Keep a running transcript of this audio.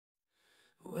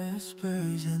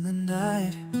Whispers in the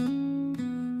night,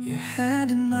 your hand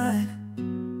in mine.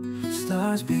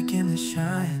 Stars begin to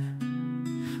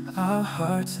shine, our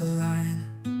hearts align.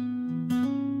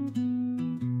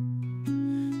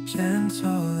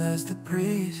 Gentle as the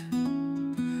breeze,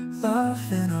 love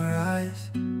in our eyes.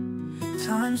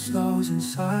 Time slows and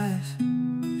sighs,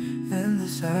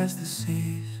 endless as the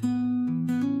seas.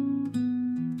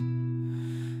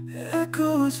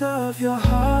 Echoes of your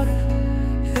heart,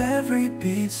 every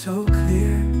beat so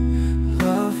clear.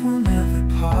 Love will never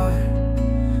part,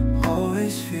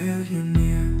 always feel you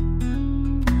near.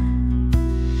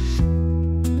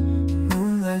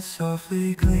 Moonlight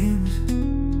softly gleams,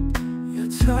 your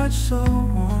touch so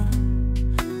warm.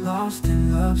 Lost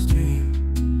in love's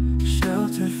dream,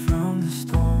 sheltered from the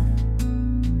storm.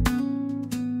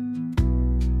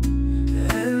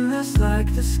 Endless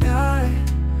like the sky,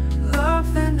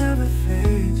 love that never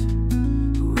fades.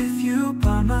 With you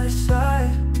by my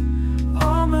side,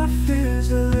 all my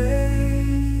fears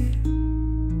allayed.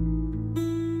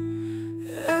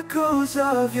 Echoes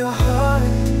of your heart,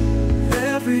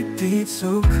 every beat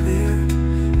so clear.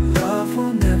 Love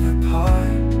will never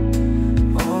part,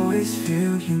 always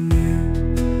feel you near.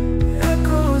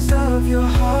 Echoes of your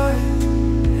heart,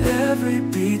 every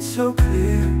beat so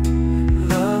clear.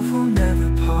 Love will never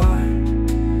part,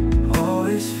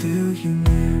 always feel you near.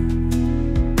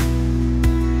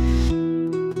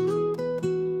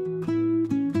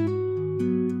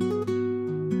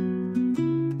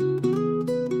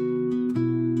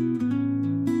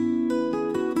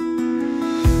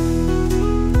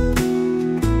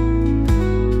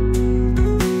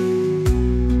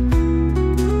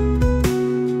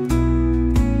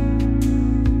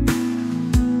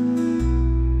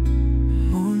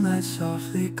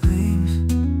 Softly gleams,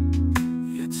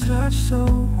 your touch so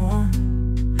warm.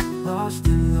 Lost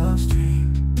in love's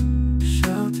dream,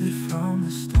 sheltered from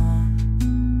the storm.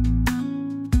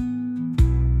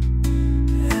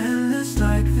 Endless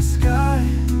like the sky,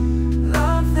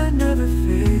 love that never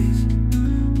fades.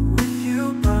 With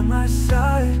you by my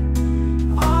side,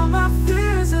 all my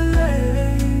fears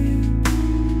allayed.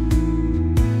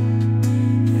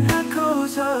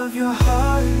 Echoes of your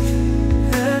heart,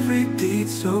 every beat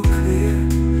so clear.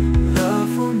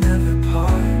 Love will never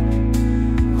part,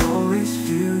 always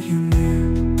feel you near.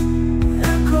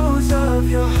 Echoes of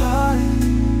your heart,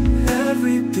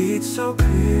 every beat so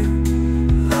clear.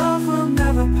 Love will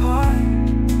never part,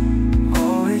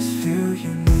 always feel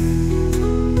you near.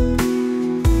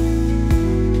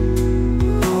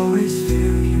 Always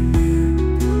feel you near.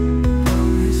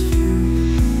 Always feel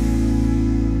you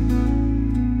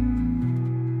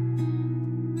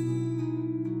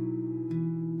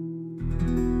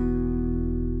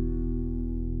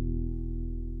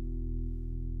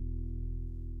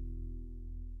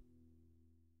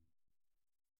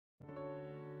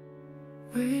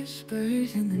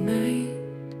Whispers in the night,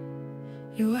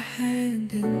 your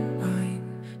hand in mine.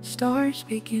 Stars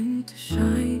begin to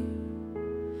shine,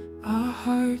 our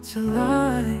hearts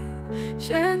align.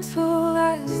 Gentle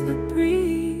as the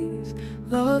breeze,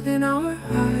 love in our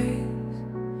eyes.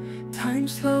 Time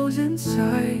slows and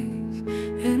sighs,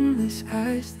 endless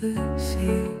as the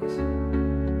seas.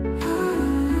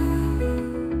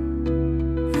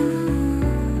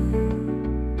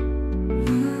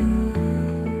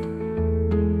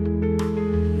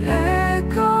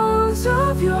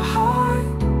 Of your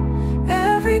heart,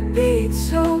 every beat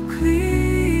so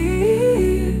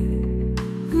clear.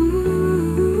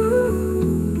 Ooh,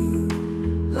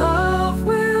 love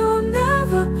will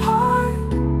never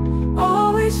part,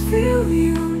 always feel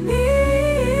you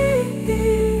near.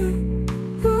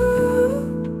 Ooh.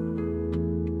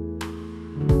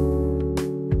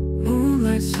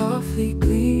 Moonlight softly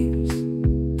gleams,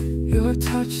 your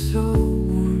touch so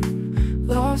warm.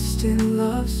 Lost in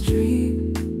love's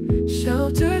dream,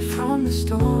 sheltered from the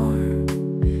storm.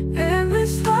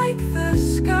 Endless like the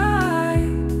sky,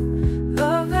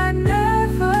 love that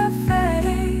never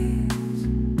fades.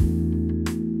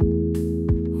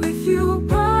 With you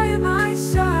by my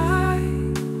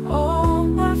side, all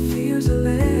my fears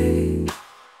allayed.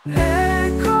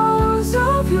 Echoes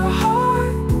of your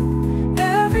heart,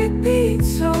 every beat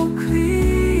so clear.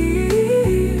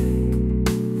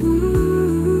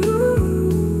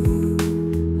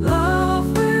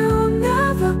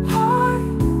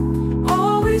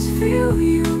 Feel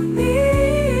you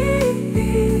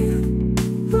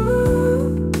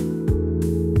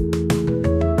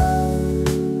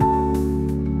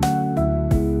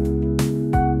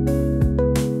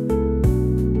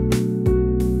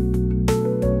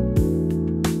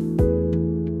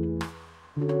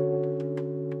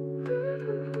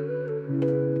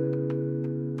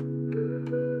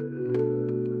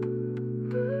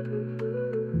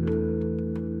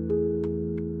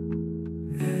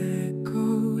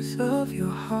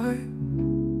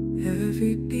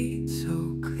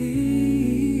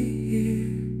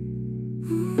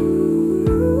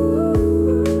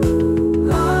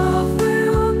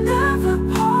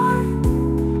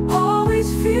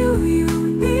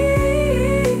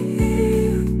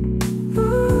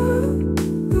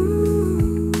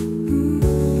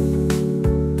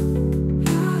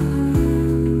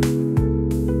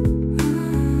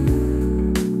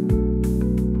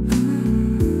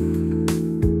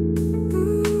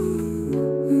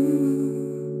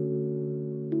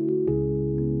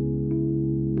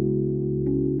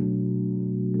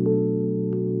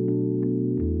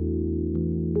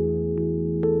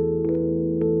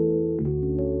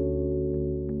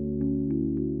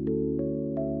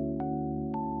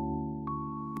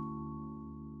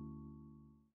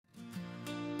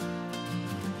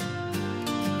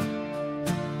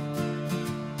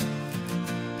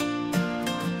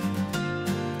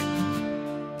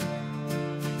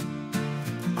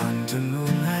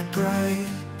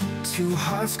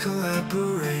hearts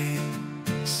collaborate,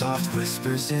 soft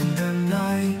whispers in the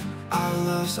night, our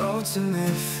love's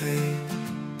ultimate fate.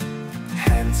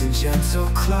 Hands in gentle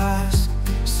clasp,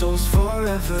 souls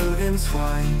forever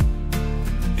entwined.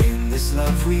 In this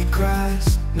love we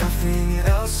grasp, nothing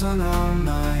else on our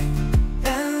mind.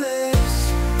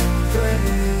 Endless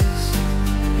praise,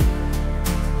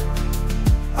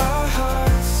 our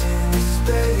hearts in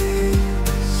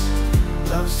space.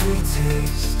 Love's sweet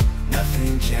taste,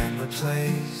 nothing can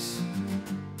replace.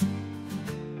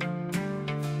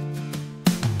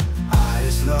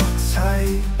 Eyes locked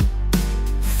tight,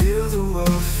 feel the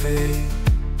world fade.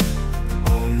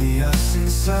 Only us in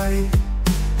sight,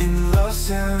 in love's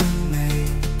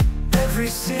serenade. Every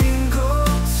single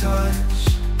touch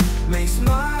makes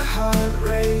my heart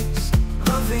race.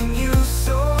 Loving you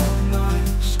so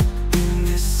much in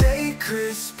this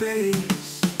sacred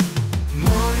space.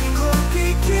 Morning glow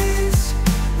begins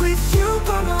with you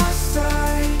by my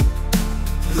side.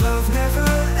 Love never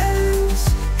ends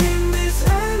in this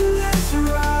endless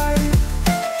ride.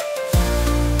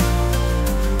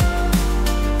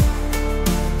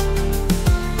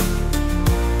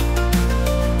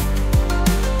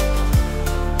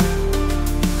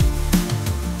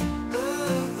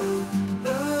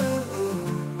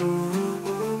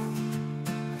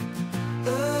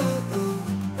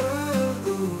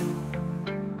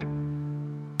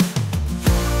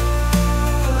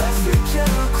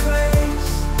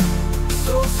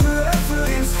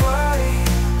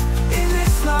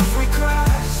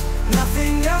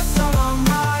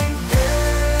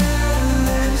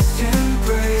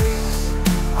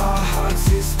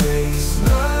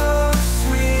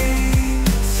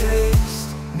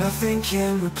 Nothing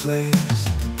can replace.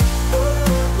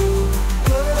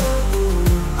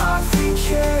 Nothing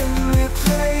can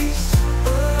replace.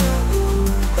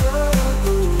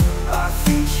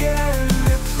 Nothing can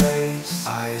replace.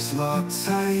 Eyes locked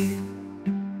tight,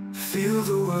 feel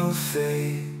the world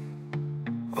fade.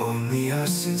 Only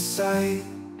us in sight,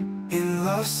 in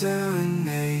love's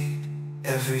serenade.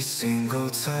 Every single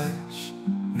touch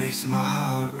makes my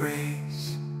heart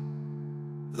race.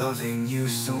 Loving you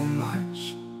so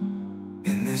much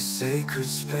in this sacred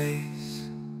space.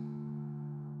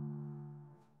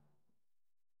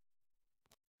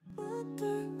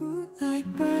 Under moonlight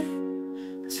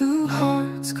bright, two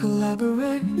hearts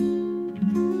collaborate,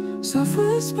 soft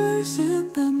whispers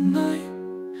in the night,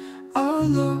 our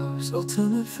love's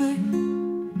ultimate fate.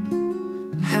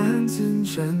 Hands in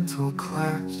gentle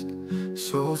clasp,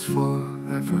 souls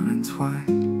forever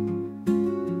entwined.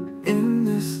 In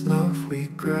this love we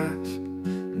grasp,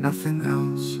 nothing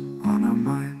else on our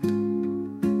mind.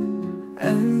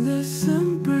 Endless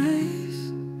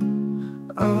embrace,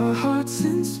 our hearts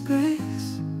in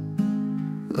space.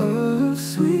 Love's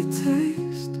sweet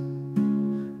taste,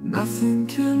 nothing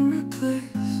can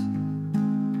replace.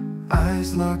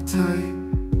 Eyes locked tight,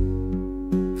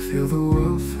 feel the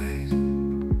world fade.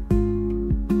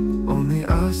 Only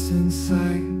us in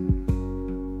sight,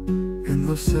 in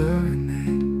love's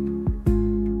serenade.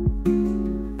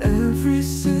 Every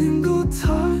single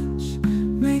touch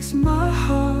makes my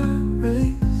heart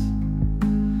race.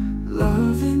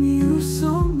 Loving you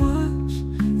so much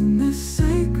in this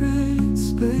sacred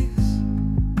space.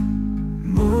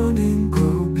 Morning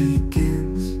glow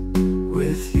begins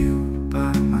with you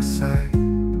by my side.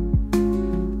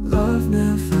 Love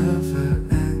never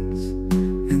ends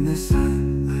in this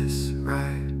endless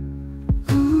ride.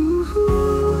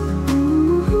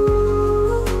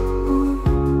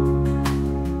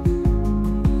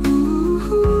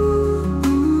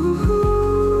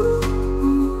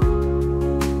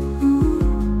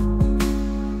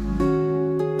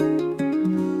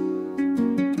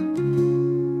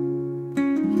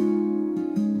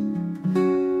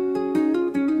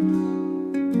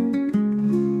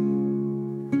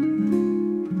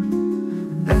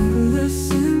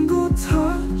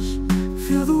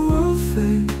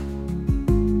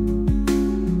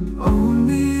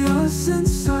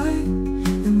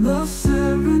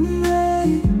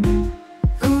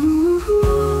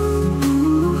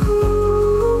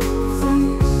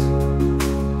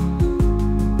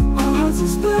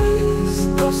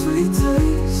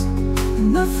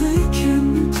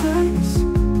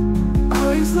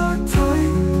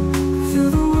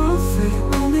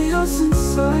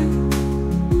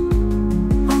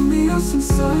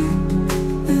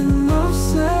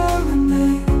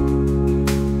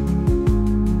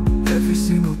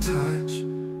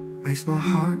 Makes my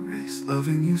heart race,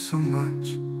 loving you so much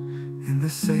in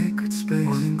this sacred space.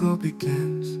 Morning glow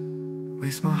begins,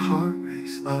 makes my heart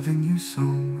race, loving you so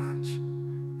much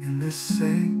in this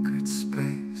sacred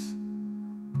space.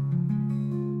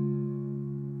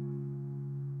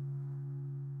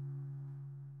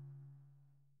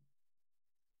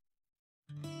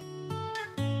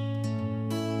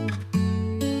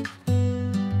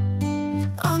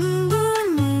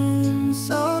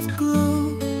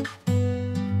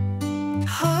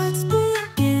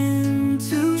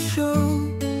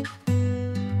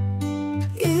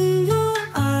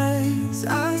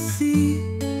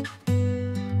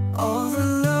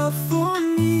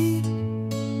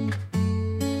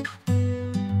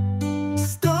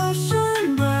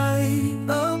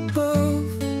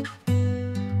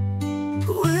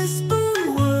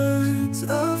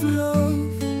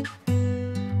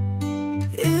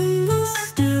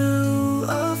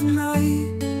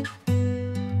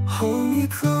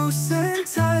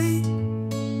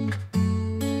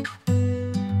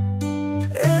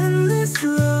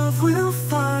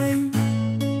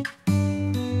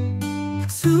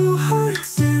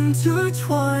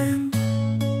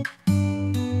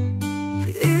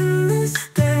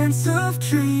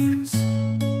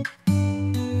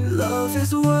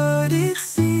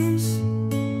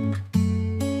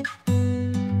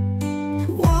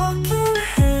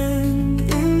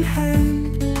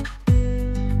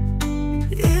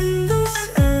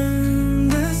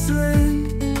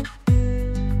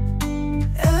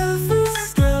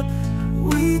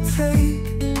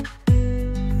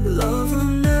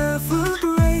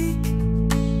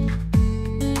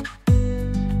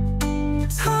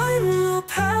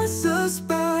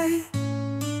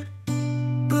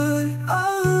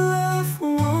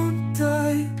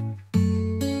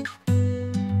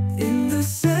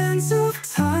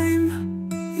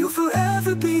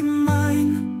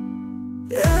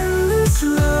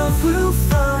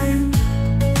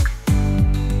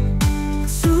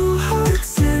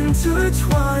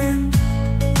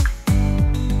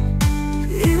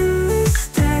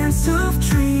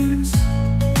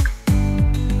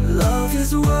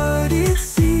 what it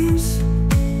seems.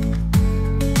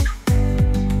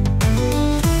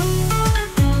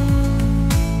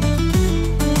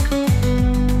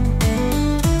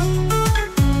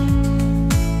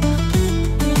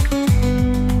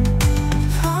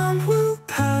 Time will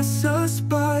pass us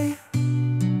by,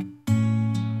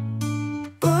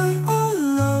 but our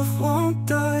love won't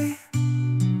die.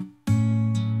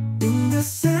 In the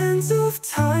sands of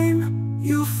time,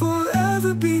 you'll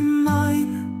forever be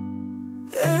mine.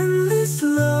 Endless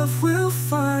love we'll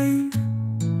find,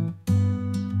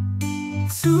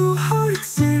 two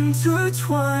hearts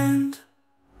intertwined.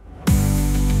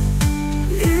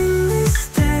 In this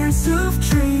dance of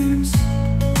dreams,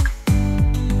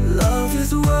 love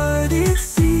is what it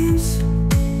seems.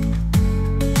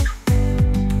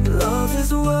 Love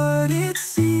is what it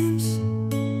seems.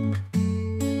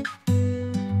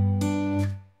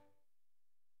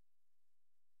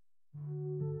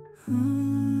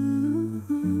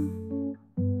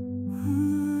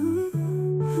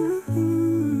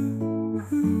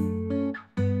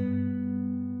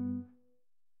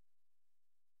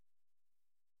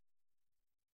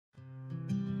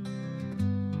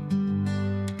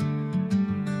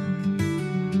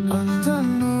 Under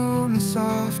moon's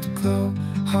soft glow,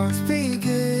 hearts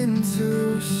begin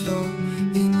to show.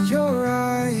 In your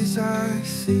eyes I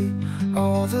see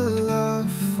all the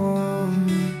love for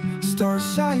me. Stars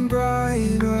shine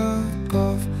bright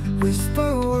above,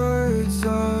 whisper words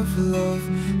of love.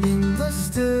 In the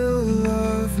still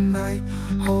of night,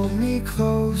 hold me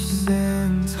close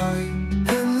and tight.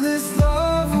 Endless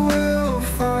love will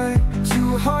find,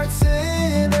 two hearts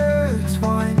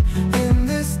intertwined. In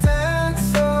this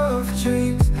dance of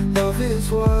dreams, love is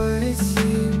what it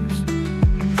seems.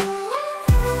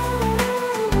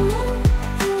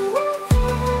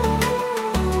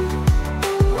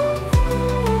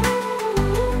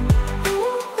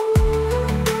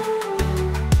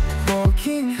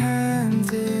 Walking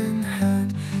hand in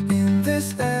hand in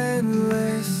this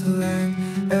endless land.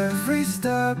 Every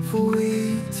step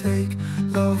we take,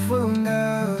 love will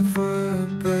never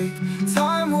break.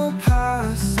 Time will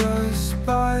pass us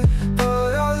by,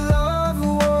 but our love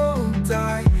won't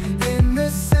die. In the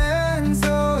sands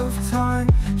of time,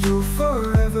 you'll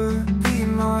forever be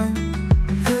mine.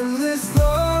 Endless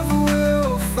love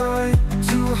will find,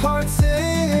 two hearts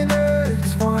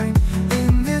intertwined.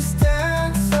 In this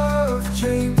dance of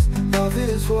dreams, love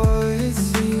is what it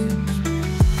seems.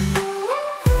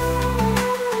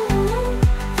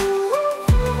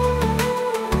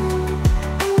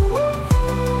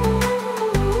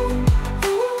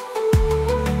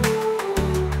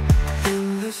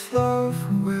 Endless love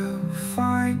will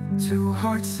find, two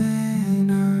hearts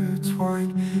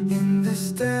intertwined. In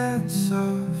this dance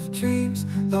of dreams,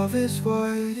 love is what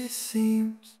it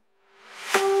seems.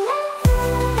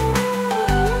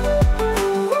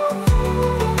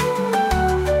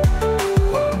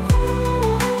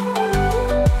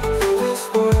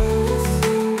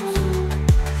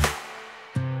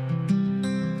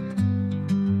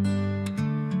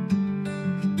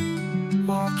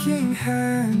 Walking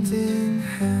hand in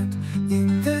hand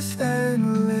in this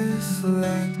endless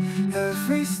land.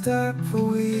 Every step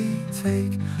we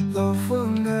take, love will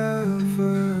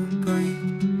never break.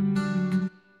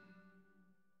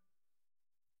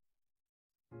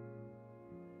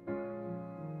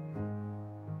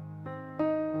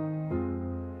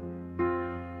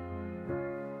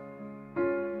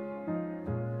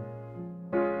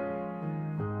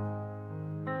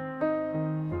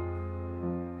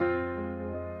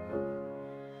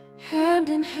 Hand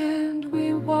in hand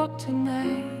we walk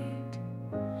tonight.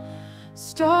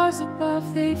 Stars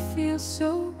above, they feel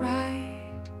so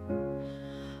right.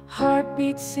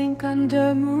 Heartbeats sink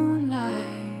under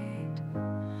moonlight.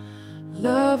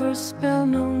 Lovers spell,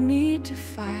 no need to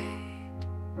fight.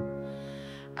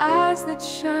 Eyes that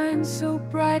shine so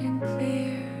bright and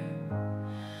clear,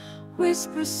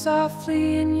 whisper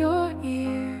softly in your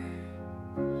ear.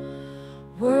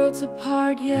 Worlds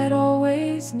apart yet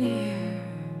always near.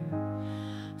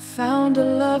 Found a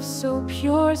love so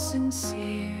pure,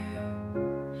 sincere.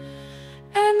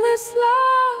 Endless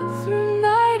love through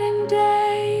night and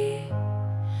day.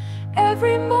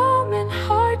 Every moment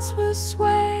hearts will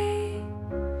sway.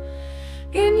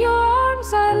 In your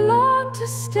arms I long to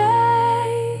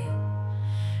stay.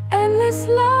 Endless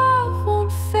love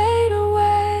won't fade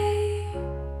away.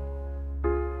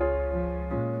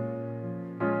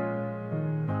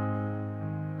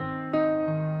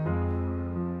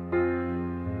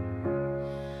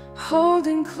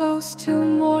 Holding close till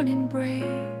morning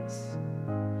breaks.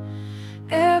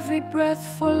 Every breath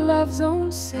for love's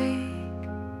own sake.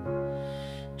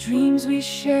 Dreams we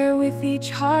share with each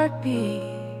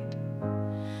heartbeat.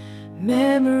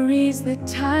 memories that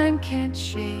time can't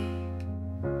shake.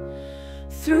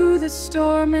 Through the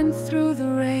storm and through the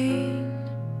rain,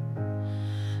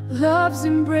 love's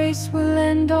embrace will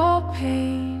end all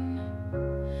pain.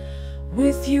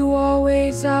 With you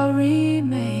always I'll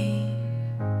remain,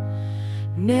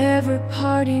 never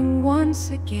parting once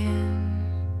again.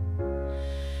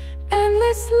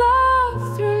 Endless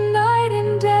love through night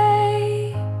and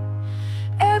day,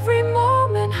 every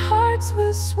moment hearts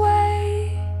will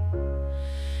sway.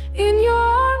 In your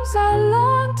arms I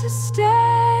long to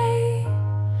stay,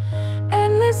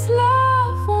 endless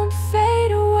love won't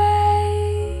fade away.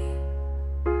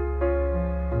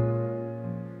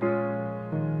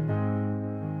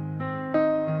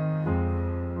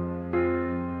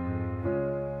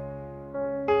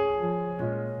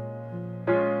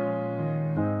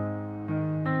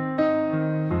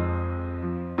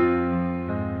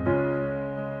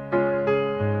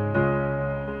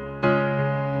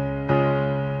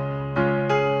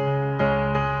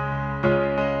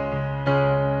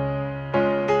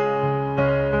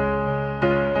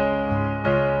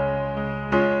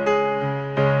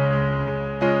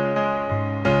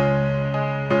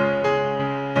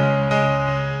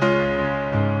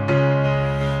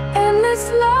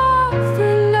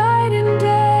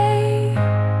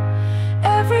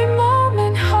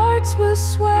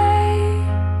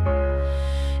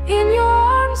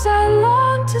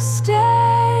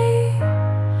 Stay,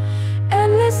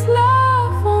 endless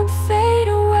love won't fade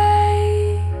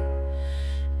away,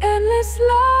 endless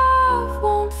love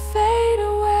won't fade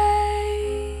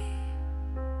away,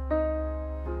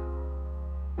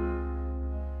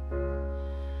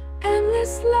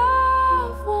 endless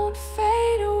love won't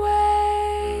fade away.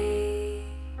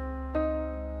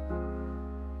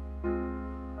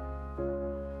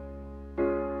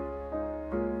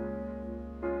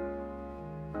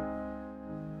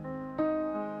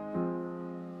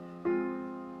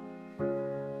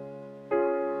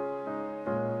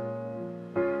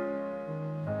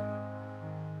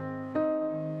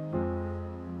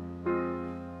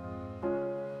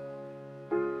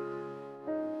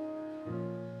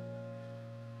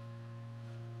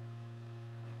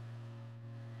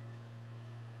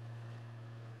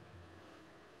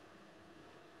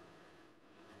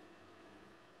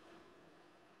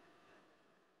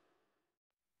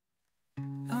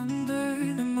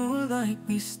 Under the moonlight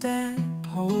we stand,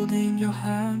 holding your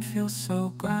hand feels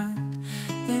so grand.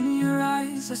 In your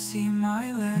eyes I see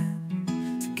my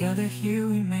land, together here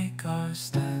we make our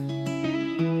stand.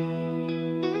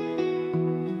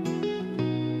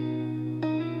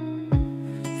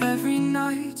 Every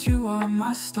night you are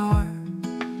my star,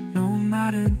 no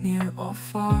matter near or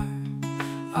far.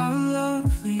 Our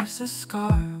love leaves a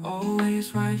scar,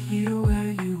 always right here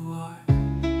where you are.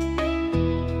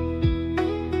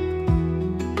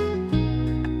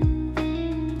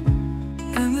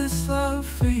 Love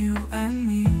for you and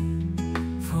me,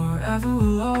 forever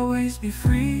we'll always be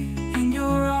free. In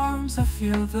your arms I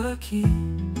feel the key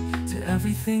to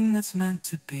everything that's meant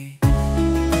to be.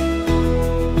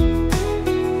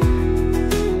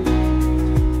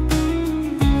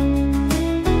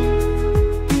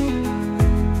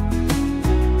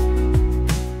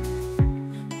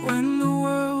 When the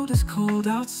world is cold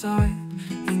outside,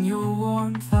 in your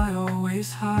warmth I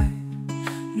always hide.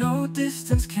 No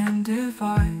distance can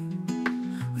divide,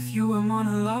 with you I'm on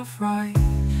a love ride.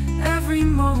 Every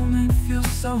moment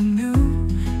feels so new,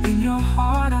 in your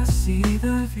heart I see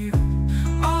the view.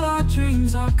 All our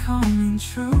dreams are coming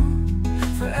true,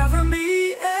 forever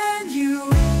me and you.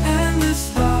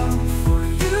 Endless love for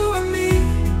you and me,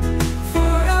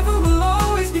 forever we'll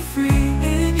always be free.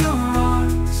 In your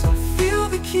arms I feel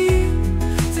the key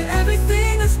to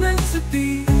everything that's meant to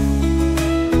be.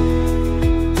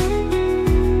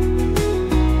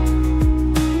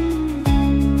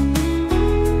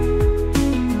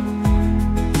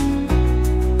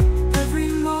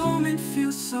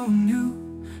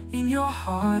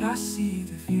 Heart I see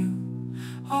the view.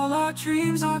 All our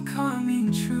dreams are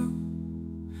coming true,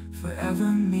 forever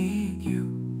me and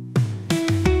you.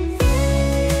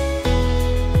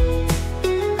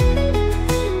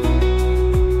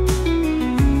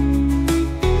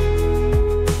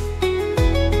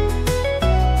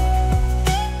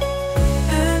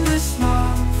 Endless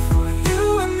love for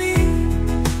you and me,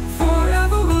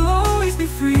 forever we'll always be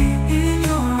free. In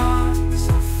your arms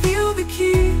I feel the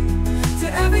key to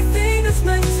everything that's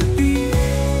meant to be.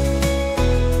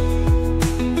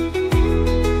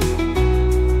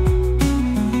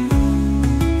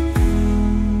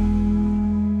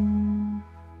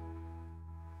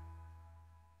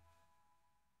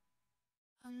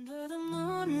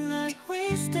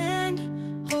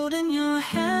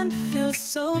 hand feels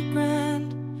so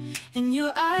grand. In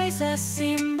your eyes I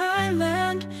see my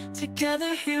land.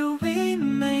 Together here we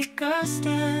make a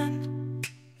stand.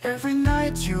 Every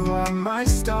night you are my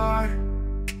star,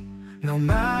 no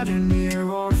matter near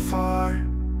or far.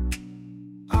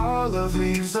 Our love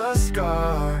leaves a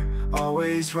scar,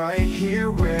 always right here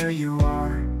where you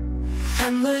are.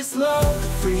 Endless love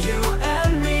for you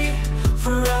and me,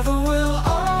 forever we'll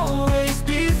always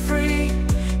be free.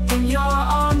 In your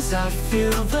arms I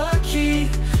feel the key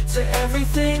to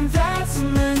everything that's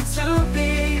meant to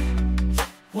be.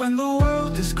 When the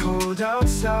world is cold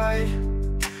outside,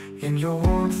 in your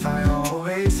warmth I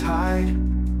always hide.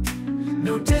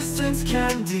 No distance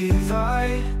can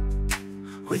divide.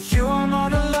 With you I'm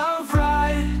on a love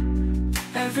ride.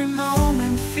 Every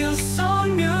moment feels so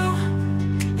new.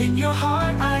 In your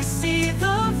heart I see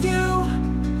the view.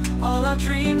 All our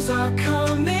dreams are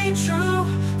coming true.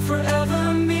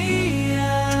 Forever me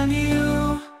and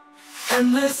you.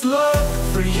 Endless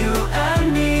love for you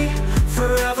and me,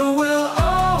 forever we'll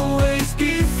always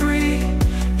be free.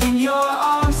 In your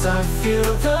arms I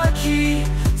feel the key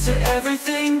to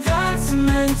everything that's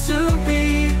meant to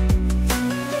be.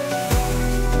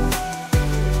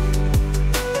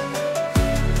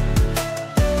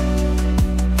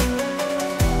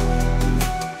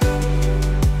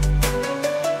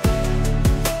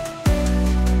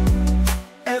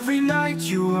 Every night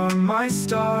you are my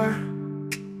star,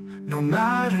 no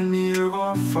matter near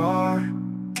or far.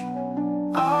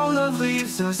 Our love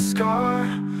leaves a scar,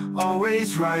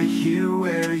 always right here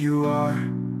where you are.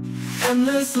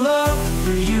 Endless love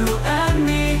for you and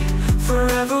me,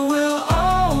 forever we'll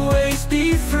always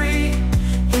be free.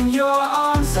 In your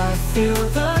arms I feel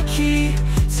the key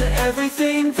to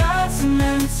everything that's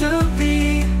meant to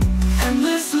be.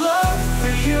 Endless love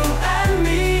for you and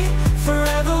me,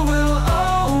 forever we'll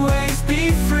always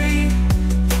be free.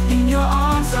 In your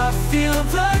arms I feel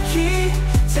the key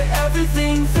to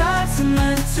everything that's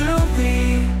meant to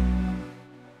be.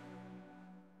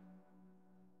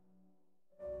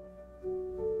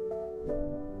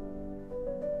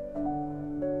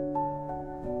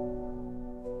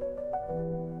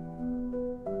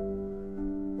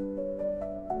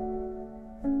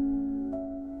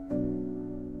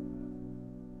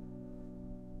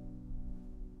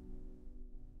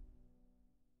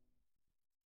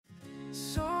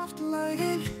 Soft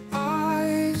lighted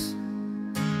eyes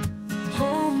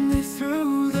hold me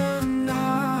through the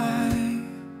night.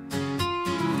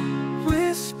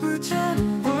 Whisper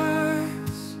ten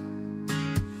words,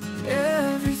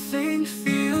 everything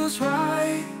feels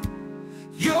right.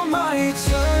 You're my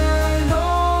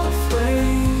eternal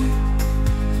flame,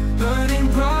 burning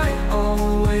bright,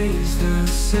 always the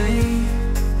same.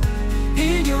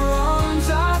 In your arms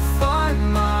I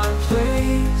find my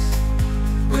place.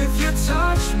 With your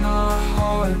touch my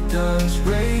heart does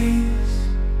race.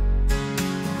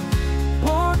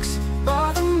 Walks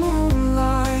by the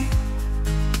moonlight,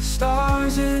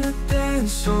 stars in a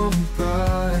dance so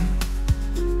bright.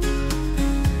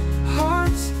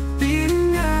 Hearts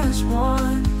beating as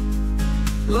one,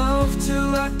 love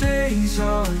till our days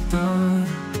are done.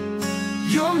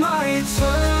 You're my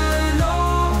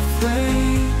eternal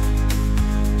flame,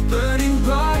 burning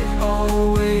bright,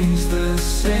 always the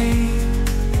same.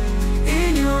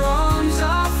 In your arms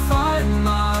I find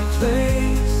my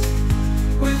place.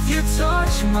 With your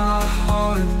touch my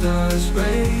heart does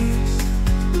race.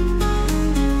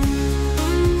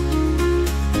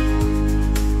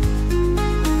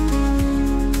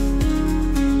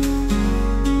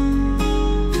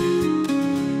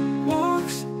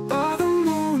 Walks by the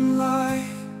moonlight,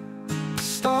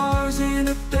 stars in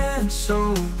a dance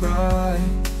so bright.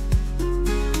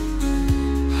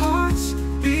 Hearts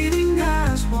beating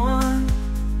as one,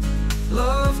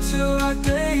 love till our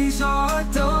days are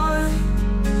done.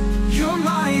 You're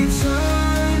my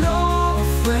eternal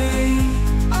flame,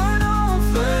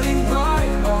 burning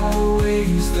bright,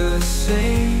 always the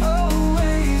same.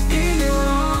 In your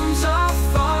arms I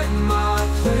find my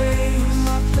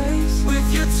place. With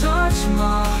your touch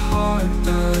my heart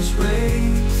does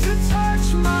race. Your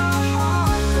touch my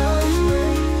heart does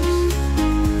race.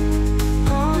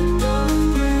 Heart does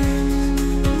race.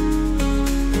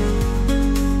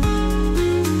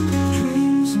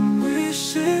 Dreams and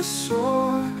wishes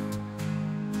soar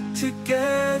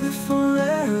together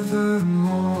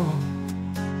forevermore.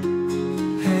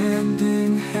 Hand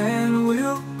in hand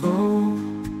we'll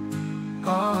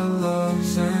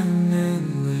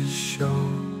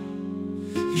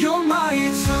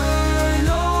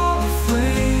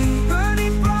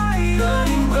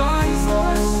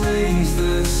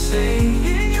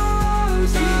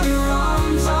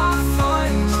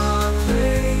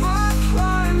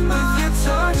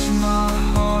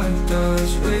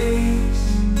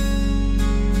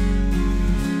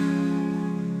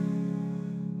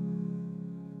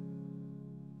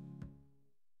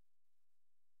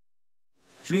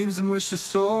dreams and wish to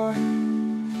soar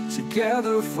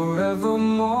together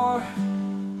forevermore.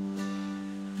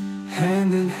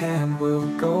 Hand in hand we'll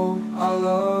go, our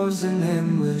love's an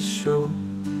endless show.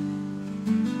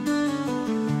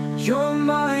 You're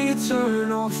my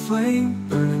eternal flame,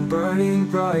 burning,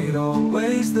 burning bright,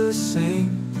 always the same.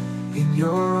 In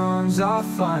your arms I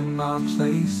find my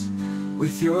place,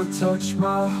 with your touch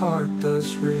my heart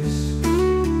does race.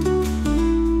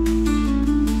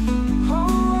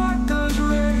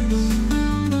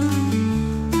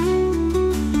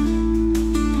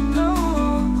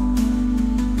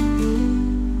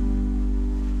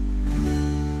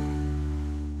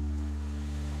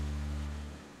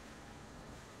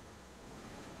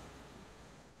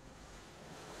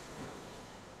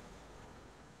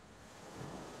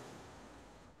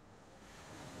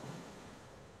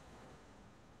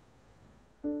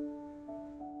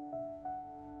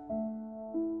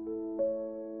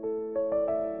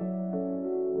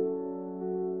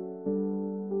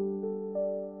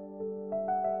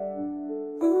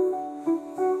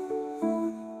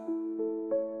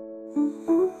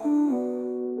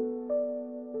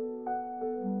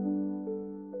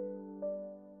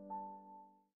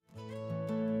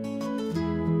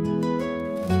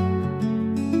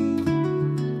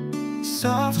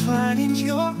 Soft light in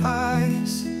your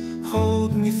eyes,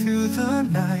 hold me through the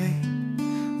night.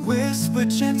 Whisper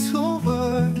gentle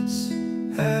words,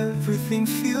 everything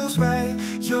feels right.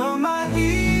 You're my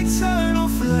eternal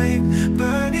flame,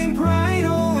 burning bright,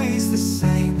 always the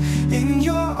same. In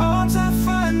your arms I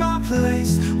find my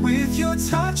place, with your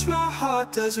touch my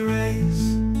heart does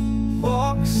race.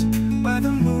 Walks by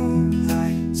the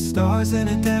moonlight, stars in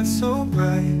a dance so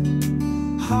bright.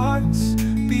 Hearts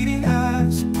beating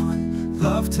as one,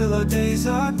 love till our days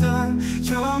are done.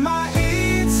 You're my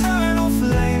eternal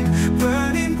flame,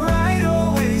 burning bright,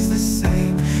 always the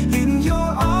same. In your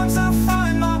arms I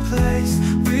find my place,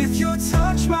 with your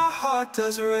touch my heart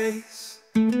does race.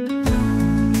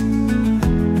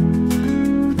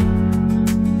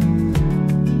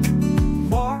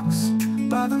 Walks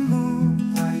by the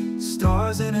moonlight,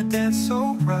 stars in a dance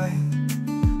so bright.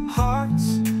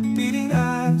 Hearts beating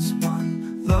as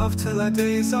one, love till our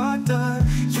days are done.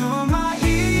 You're my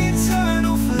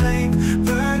eternal flame,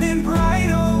 burning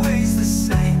bright, always the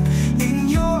same. In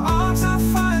your arms I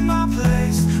find my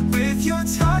place, with your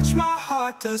touch my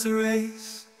heart does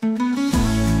race.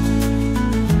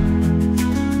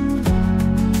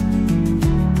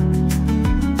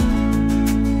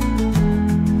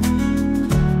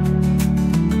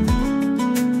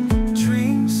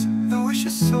 Dreams and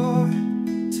wishes soar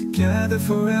together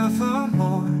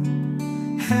forevermore.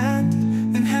 Hand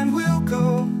in hand we'll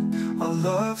go, our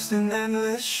love's an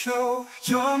endless show.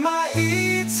 You're my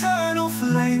eternal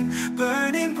flame,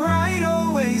 burning bright,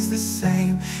 always the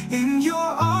same. In your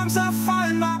arms I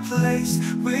find my place,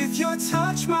 with your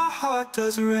touch my heart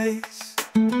does race.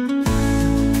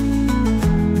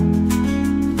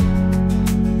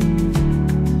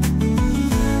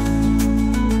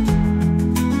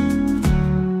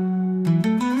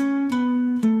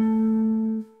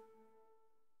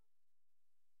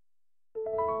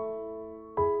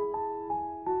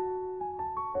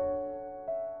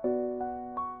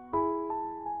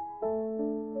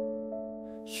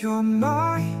 You're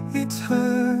my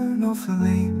eternal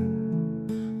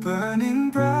flame,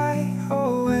 burning bright,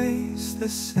 always the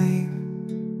same.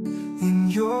 In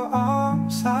your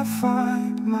arms I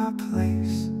find my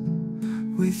place,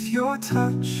 with your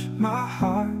touch my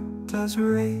heart does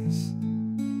race.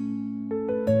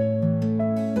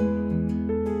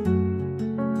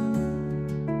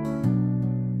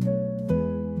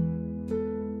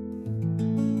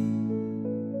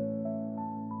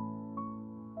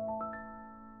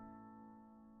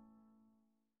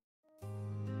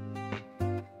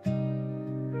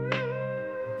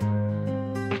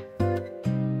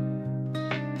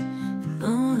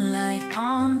 Moonlight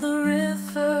on the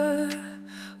river,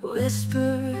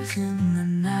 whispers in the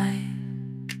night.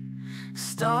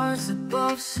 Stars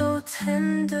above so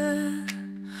tender,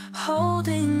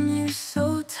 holding you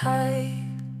so tight.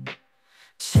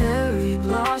 Cherry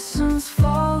blossoms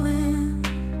falling,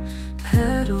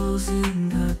 petals in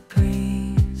the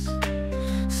breeze.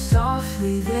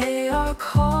 Softly they are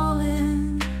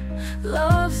calling,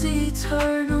 love's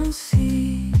eternal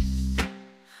seas.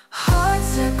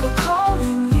 Hearts echo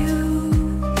calling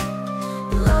you,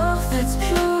 love that's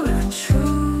pure and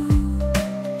true.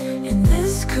 In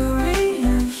this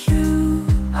Korean hue,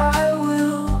 I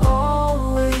will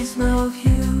always love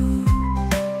you.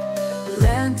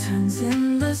 Lanterns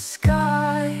in the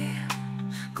sky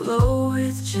glow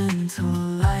with gentle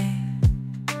light.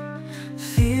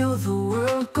 Feel the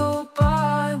world go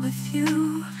by with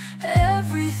you.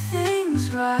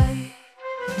 right.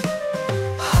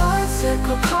 Hearts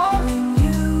echo calling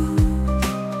you,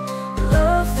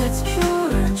 love that's pure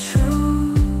and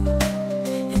true.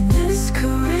 In this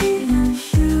Korean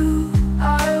hue,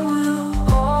 I will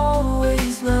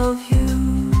always love you.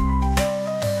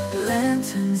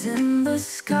 Lanterns in the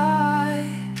sky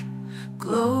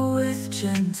glow with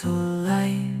gentle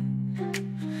light.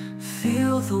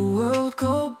 Feel the world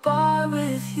go by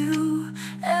with you,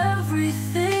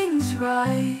 everything's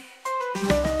right.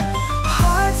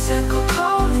 Hearts echo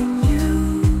calling you,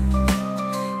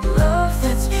 love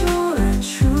that's pure and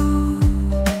true.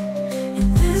 In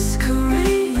this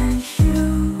Korean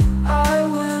hue, I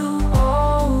will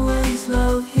always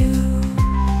love you.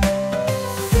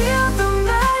 Feel the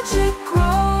magic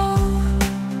grow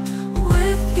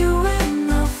with you in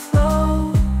the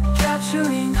flow,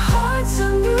 capturing hearts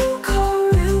anew.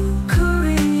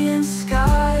 Korean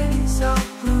skies are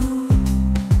blue.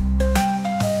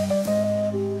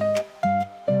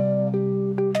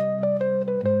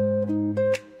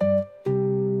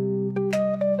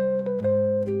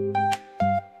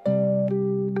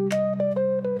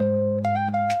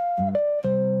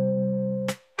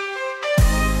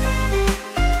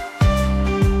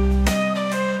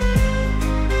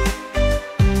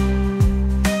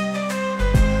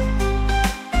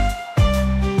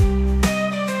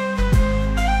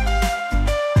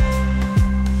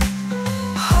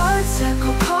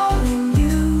 Echo calling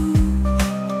you,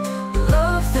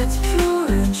 love that's pure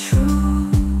and true.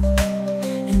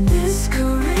 In this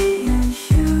Korean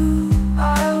hue,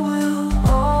 I will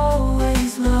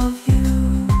always love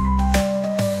you.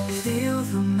 Feel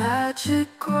the magic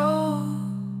grow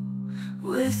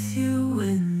with you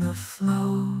in the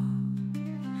flow,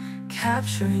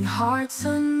 capturing hearts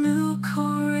anew.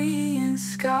 Korean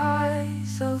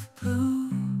skies of blue.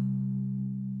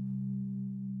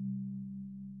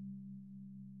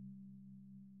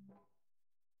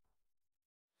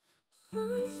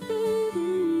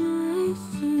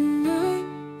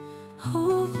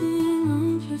 Holding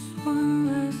on just one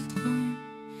last time.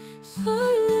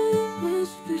 Silent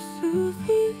whispers through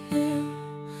the air,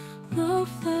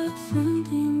 love that's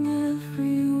ending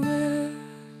everywhere.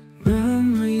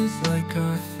 Memories like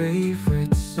our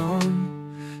favorite song,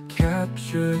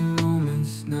 captured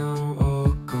moments now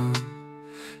all gone.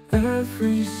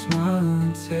 Every smile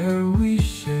and tear we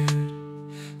shared,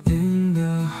 in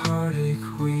the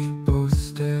heartache we both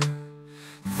stare.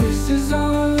 This is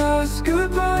our last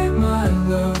goodbye, my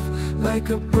love, like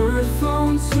a bird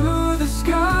flown to the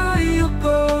sky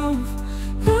above.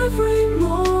 Every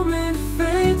moment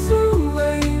fades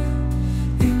away,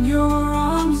 in your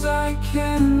arms I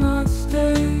cannot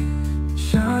stay.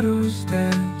 Shadows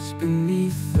dance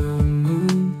beneath the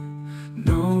moon,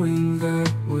 knowing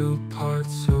that we'll part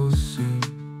so soon.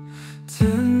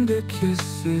 Tender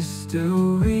kisses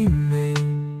still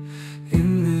remain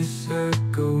in this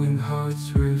echoing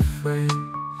heart's refrain.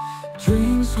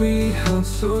 Dreams we held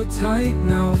so tight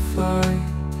now fly,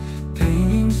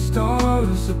 painting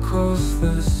stars across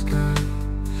the sky.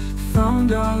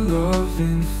 Found our love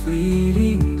in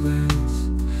fleeting glance,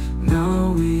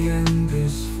 now we end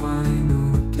this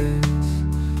final dance.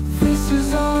 This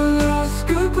is our last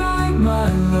goodbye,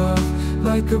 my love,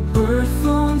 like a bird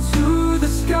flown to the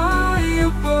sky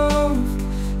above.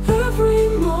 Every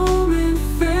moment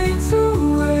fades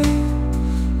away,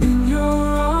 in your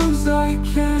arms I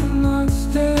cannot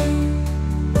stay.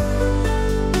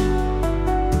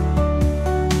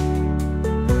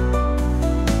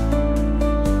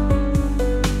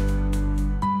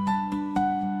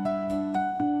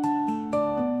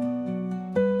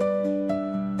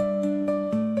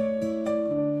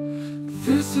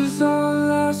 This is our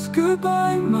last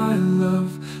goodbye, my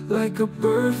love, like a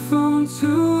bird flown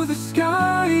to the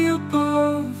sky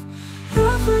above.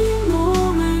 Every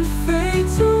moment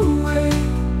fades away,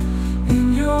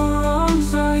 in your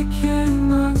arms I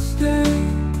cannot stay.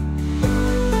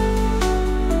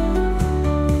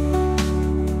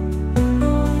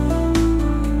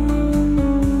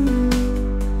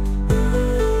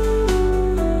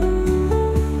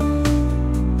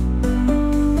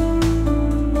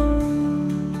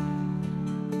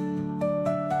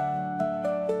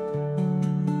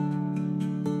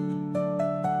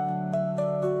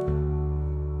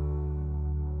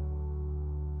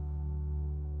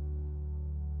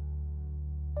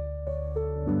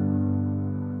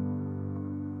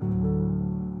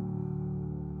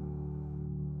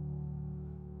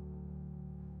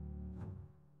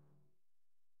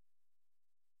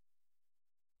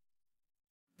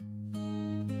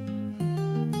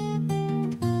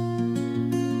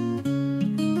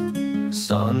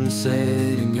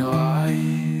 Sunset in your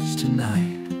eyes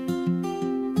tonight,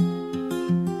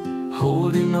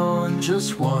 holding on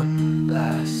just one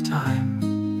last time.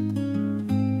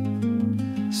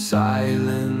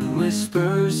 Silent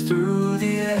whispers through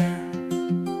the air,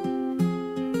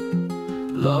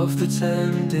 love that's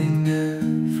ending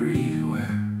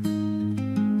everywhere.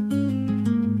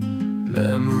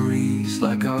 Memories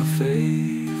like our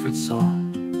favorite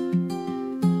song,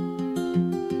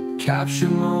 capture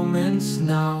moments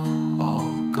now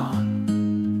all gone.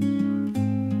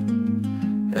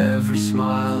 Every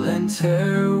smile and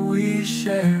tear we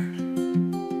shared,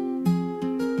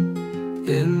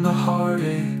 in the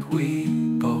heartache we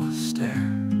both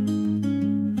stare.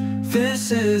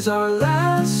 This is our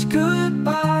last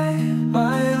goodbye,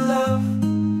 my love.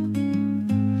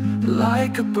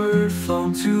 Like a bird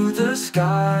flown to the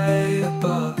sky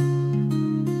above.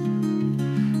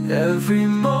 Every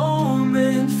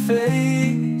moment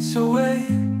fades away.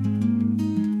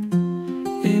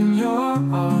 In your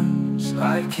arms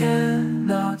I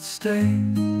cannot stay.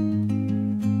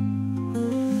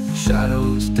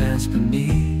 Shadows dance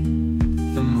beneath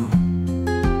the moon,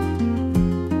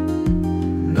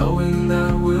 knowing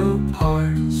that we'll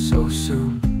part so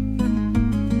soon.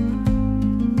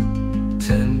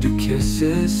 Tender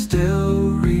kisses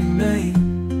still remain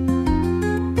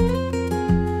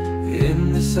in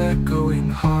this echoing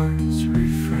heart's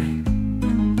refrain.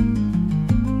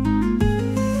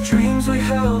 Dreams we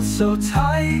held so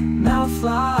tight now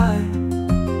fly,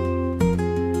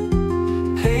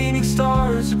 painting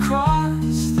stars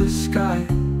across the sky.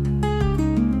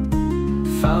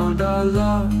 Found our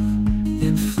love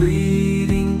in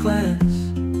fleeting glance.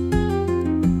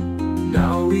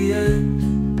 Now we end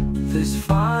this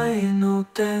final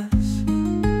dance.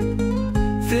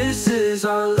 This is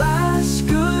our last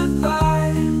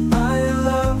goodbye, my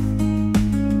love.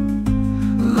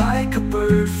 Like a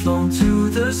bird flown to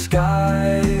the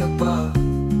sky above.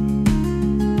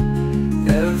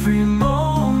 Every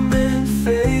moment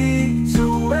fades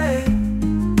away.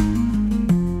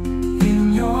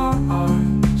 In your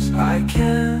arms I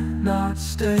cannot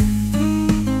stay.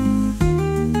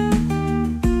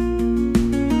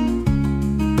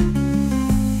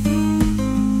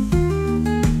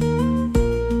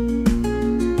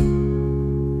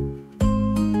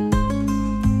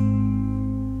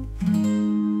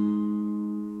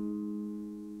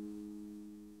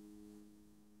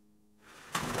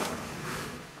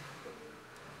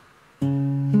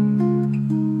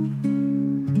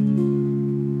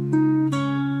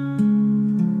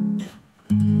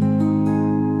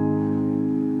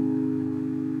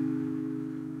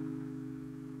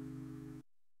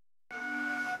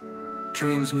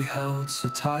 Dreams we held so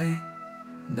tight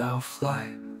now fly,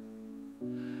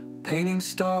 painting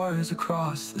stars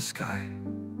across the sky.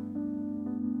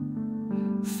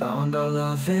 Found our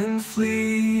love in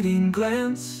fleeting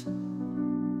glance.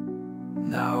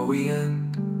 Now we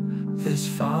end this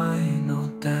final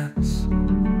dance.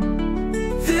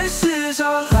 This is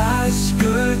our last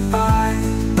goodbye,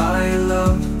 my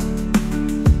love.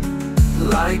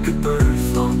 Like a bird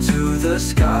flown to the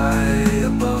sky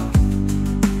above.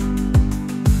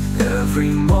 Every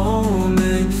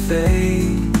moment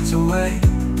fades away.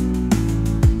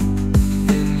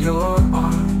 In your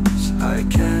arms I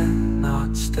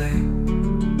cannot stay.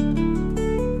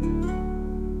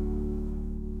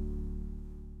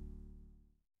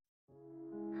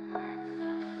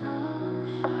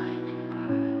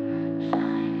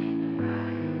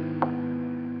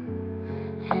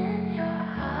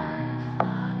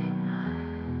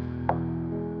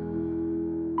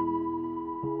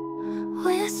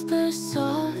 Whisper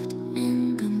soft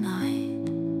in the night,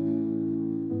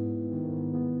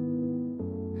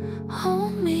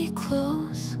 hold me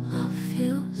close, love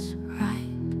feels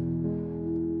right.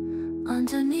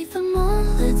 Underneath the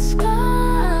moonlit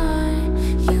sky,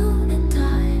 you and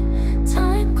I,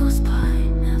 time goes by,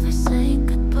 never saying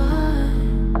goodbye.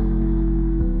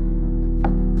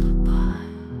 Goodbye.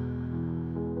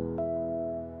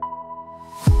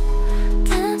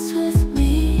 Dance with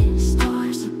me,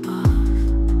 stars above.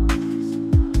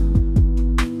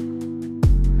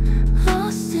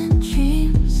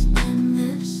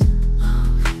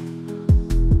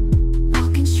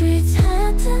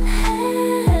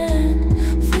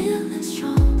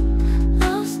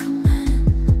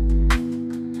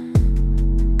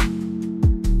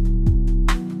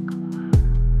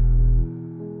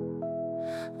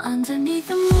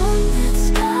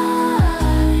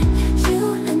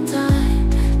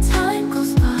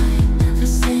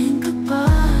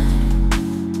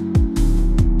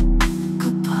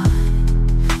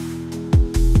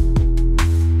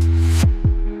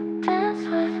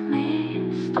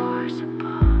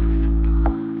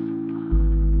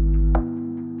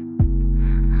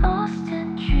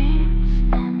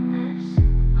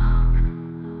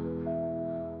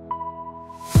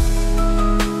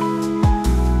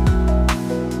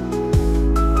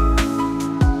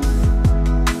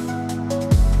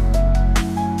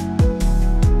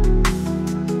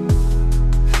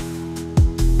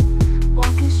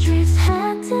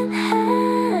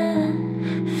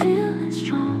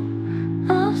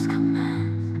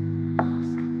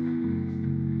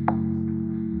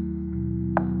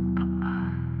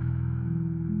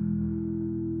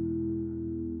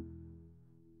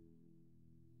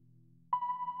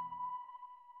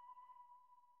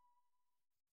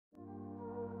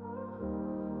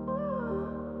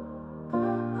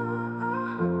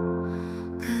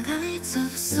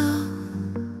 Diamonds of soul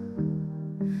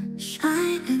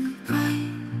shining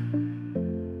bright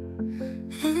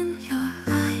in your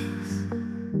eyes,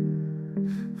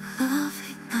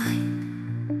 lovely night.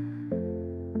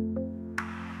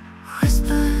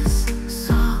 Whispers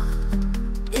soft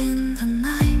in the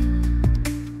night,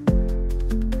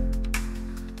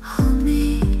 hold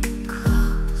me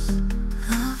close,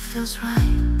 love feels right.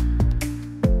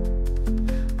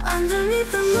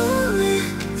 Underneath the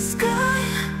moonlit sky,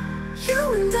 you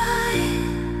and I,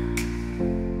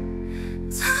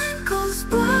 time goes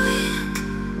by,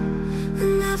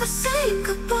 never saying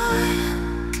goodbye.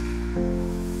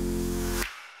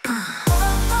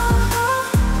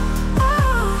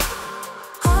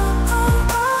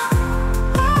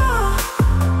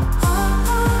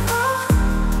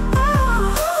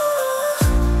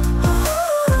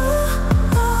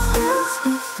 Dance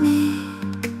with me,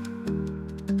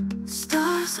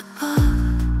 stars above,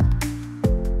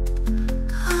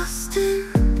 lost in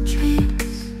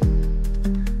dreams,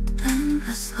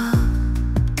 endless love.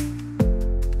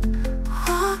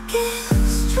 Walking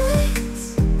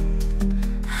streets,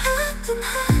 hand in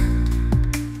hand,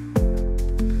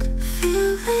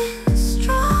 feeling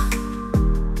strong,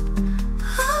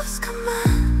 love's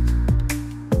command.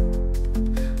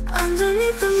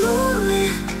 Underneath the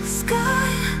moonlit sky,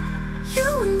 you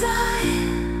and I,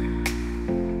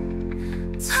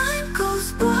 time goes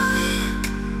by,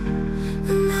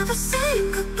 never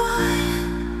saying goodbye.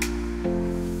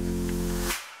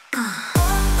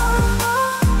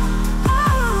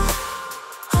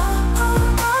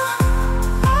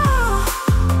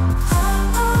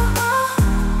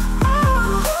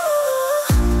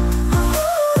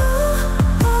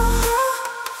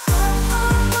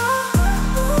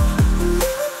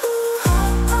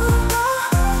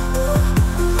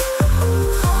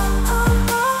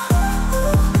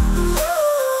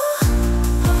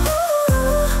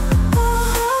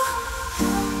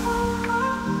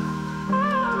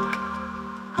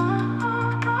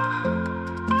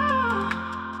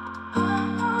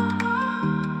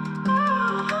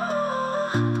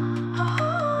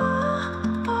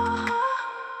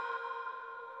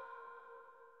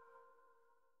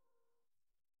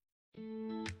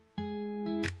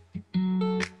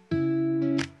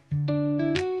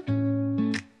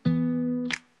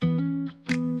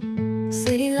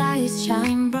 City lights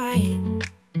shine bright,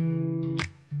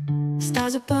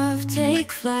 stars above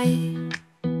take flight.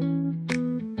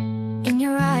 In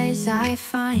your eyes I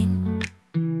find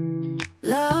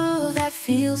love that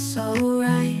feels so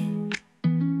right.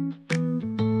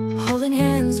 Holding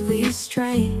hands we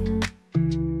stray,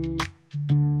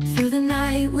 through the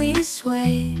night we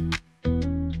sway.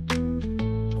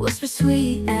 Whisper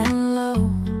sweet and low,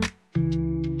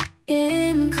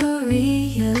 in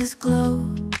Korea's glow.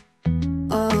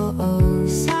 Oh, oh,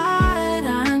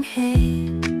 사랑해.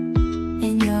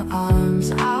 In your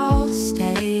arms I'll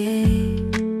stay.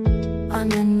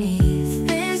 Underneath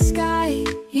this sky,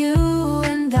 you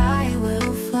and I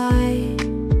will fly.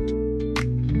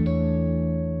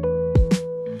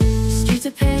 Streets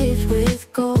are paved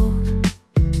with gold,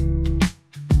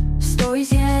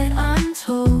 stories yet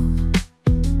untold.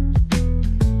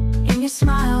 In your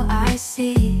smile I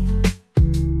see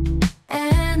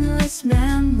endless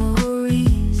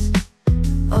memories.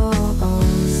 Oh, oh,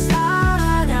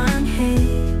 사랑해.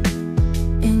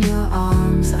 In your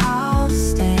arms I'll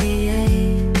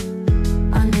stay.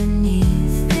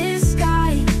 Underneath this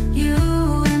sky, you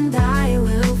and I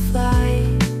will fly.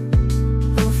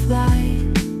 We'll fly.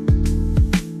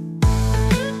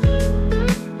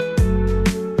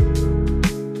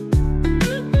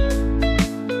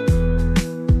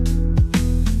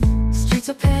 Streets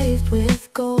are paved with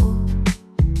gold,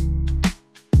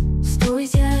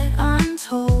 stories yet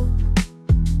untold.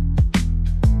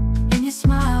 In your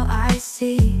smile I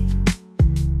see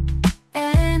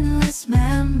endless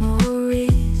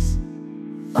memories.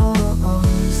 Oh, oh,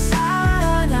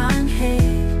 사랑해.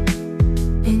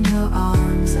 In your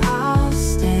arms I'll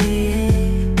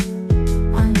stay.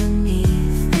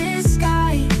 Underneath this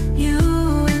sky, you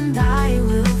and I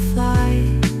will fly.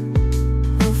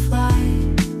 We'll fly.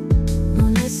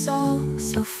 Moonlit soul,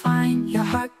 so fine. Your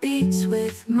heart beats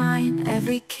with mine.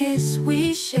 Every kiss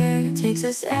we share takes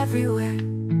us everywhere.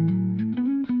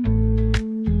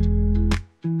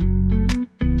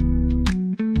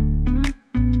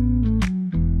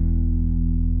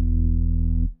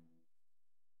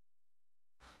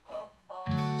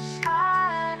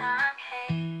 사랑해.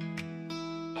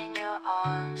 In your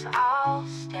arms I'll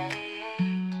stay.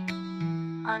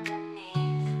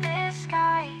 Underneath this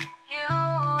sky, you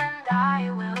and I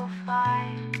will fly.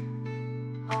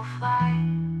 We'll fly.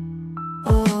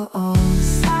 Oh, oh,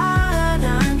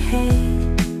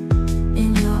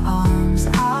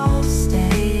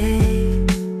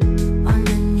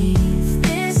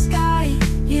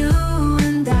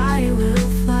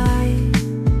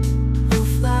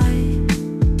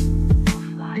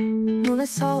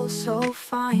 it's all so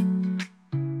fine.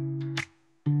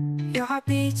 Your heart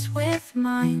beats with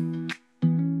mine.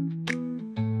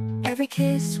 Every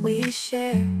kiss we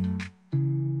share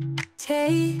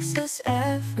takes us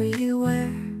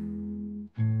everywhere.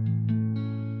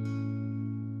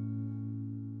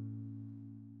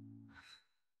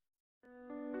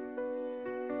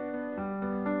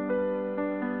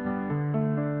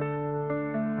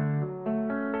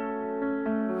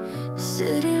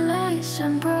 City lights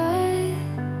shine bright,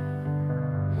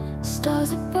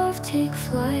 stars above take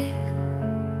flight.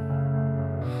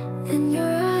 In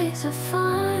your eyes I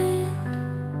find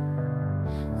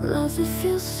love that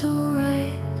feels so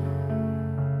right.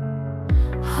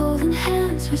 Holding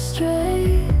hands we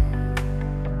stray,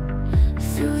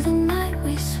 through the night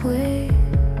we sway.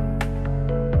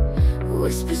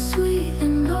 Whisper sweet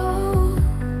and low,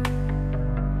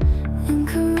 in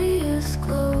Korea's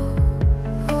glow.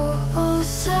 Oh,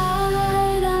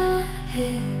 side I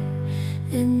hid,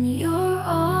 in your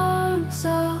arms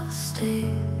I'll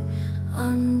stay.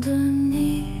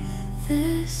 Underneath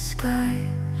this sky,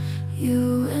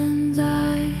 you and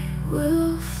I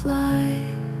will fly.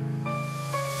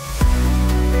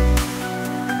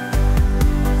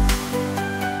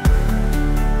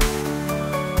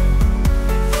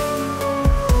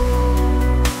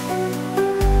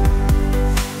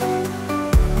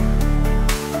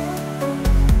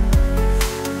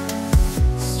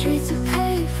 Streets are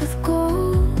paved with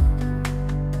gold,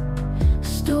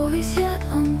 stories yet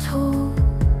untold.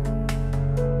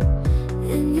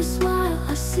 In your smile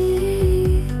I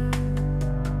see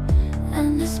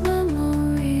endless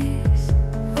memories.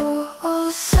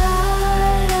 Oh,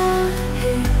 side I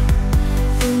hid,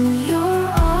 in your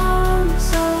arms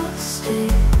I'll stay.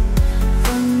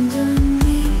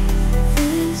 Underneath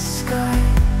this sky,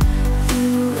 you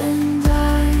and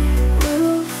I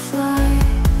will fly.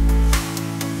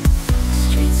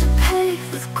 Streets are paved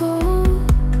with gold,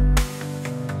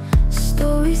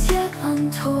 stories yet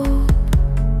untold.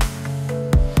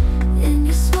 In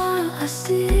your smile I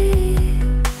see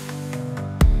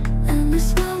endless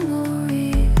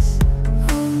memories.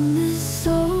 Oh, this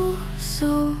so,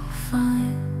 so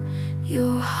fine.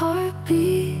 Your heart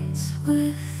beats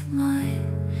with mine.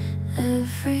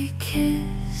 Every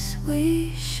kiss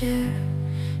we share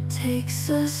takes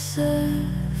us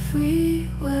everywhere.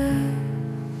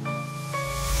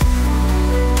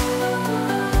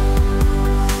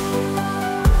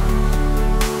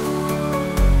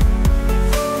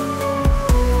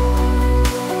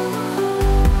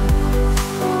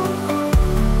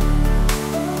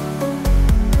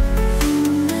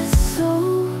 It's so,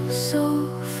 so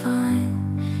fine.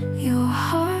 Your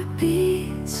heart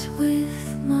beats with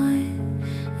mine.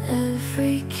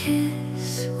 Every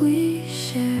kiss we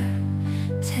share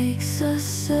takes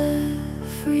us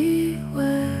everywhere.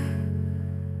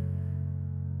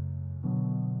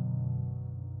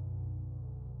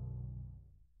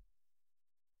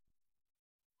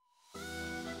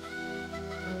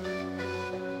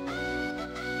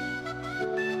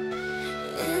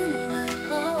 In the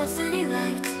glow of city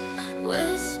lights,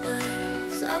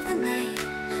 whispers of the night,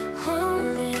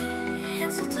 holding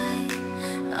hands so tight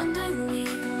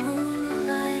underneath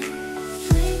moonlight.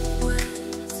 Dream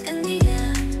words in the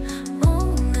air,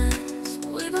 moments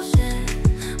we both share.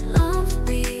 Love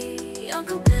beyond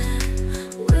compare,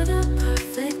 we're the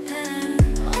perfect pair.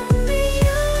 Only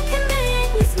you can make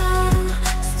me smile,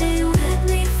 stay with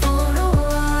me for a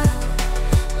while.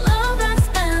 Love that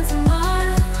spans a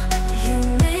mile, you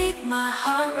make my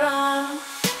heart run.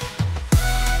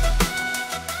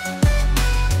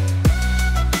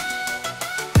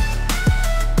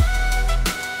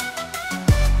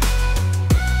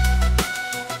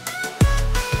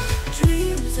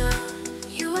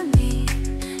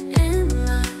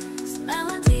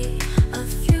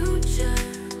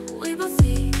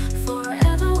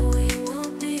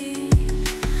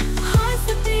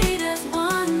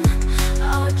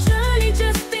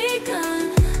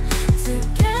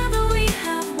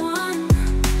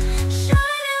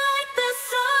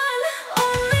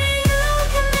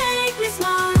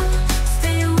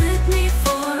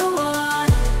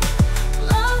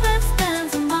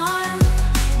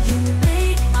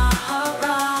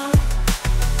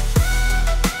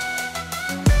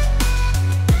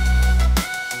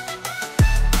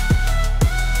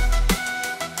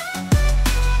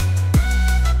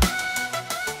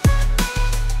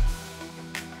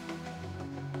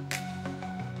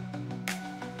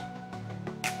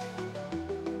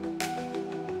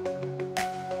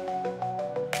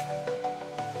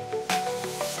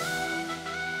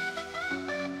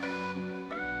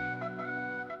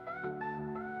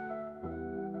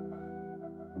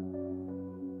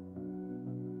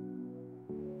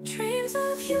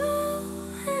 you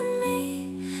and me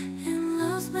in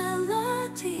love's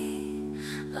melody.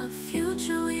 A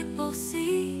future we both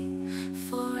see,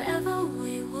 forever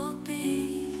we will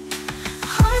be.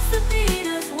 Hearts that beat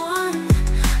as one,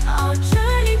 our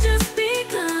journey just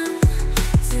begun.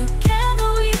 Together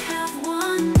we have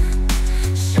won,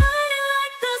 shining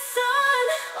like the sun.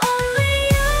 Only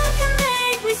you can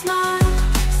make me smile,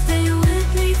 stay with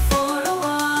me for a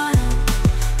while.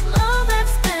 Love that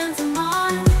spans a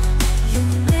mile, you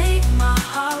make my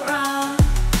heart rise.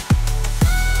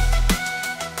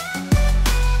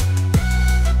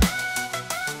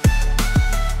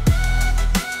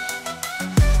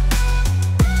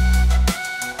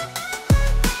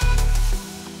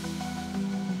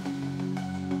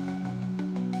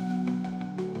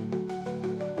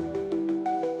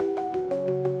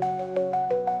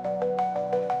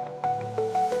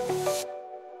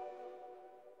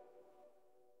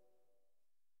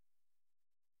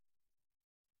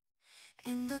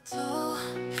 In the glow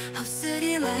of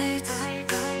city lights,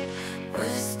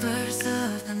 whispers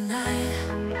of the night,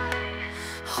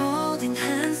 holding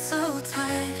hands so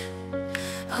tight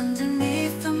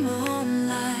underneath the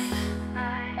moonlight.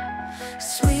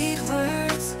 Sweet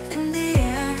words in the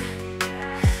air,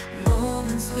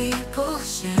 moments we both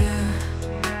share.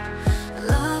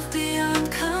 Love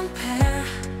beyond compare,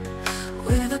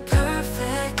 we're the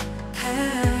perfect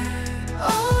pair.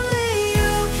 Only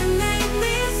you can make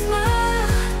me smile,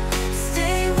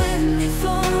 stay with me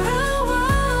for a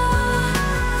while.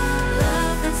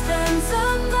 Love that spans a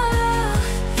mile,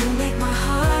 you make my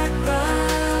heart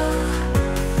rise.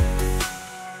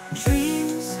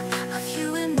 Dreams of you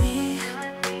and me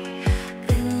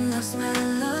in love's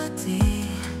melody.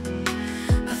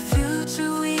 A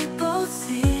future we both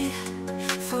see,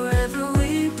 forever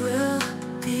we will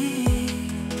be.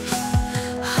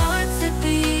 Hearts that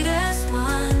beat as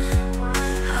one,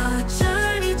 our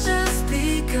journey just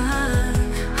begun.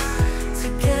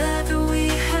 Together we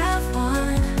have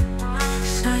won,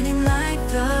 shining like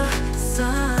the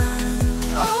sun.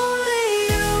 Only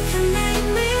you can make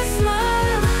me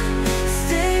smile,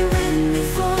 stay with me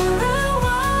for a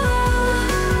while.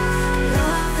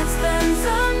 Love that spans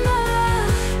a mile,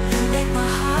 you make my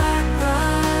heart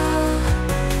rise.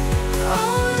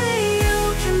 Only you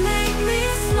can make me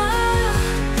smile,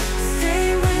 stay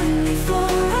with me for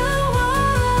a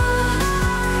while.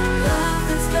 Love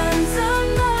that spans a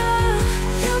mile,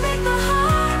 you make my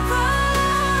heart rise.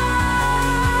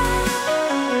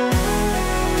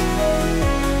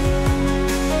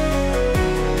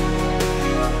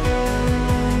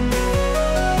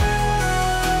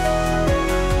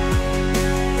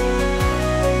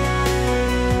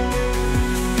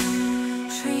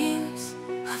 Dreams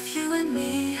of you and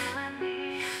me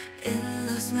in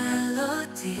love's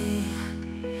melody.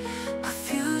 A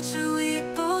future we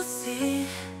both see,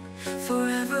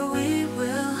 forever we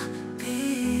will be.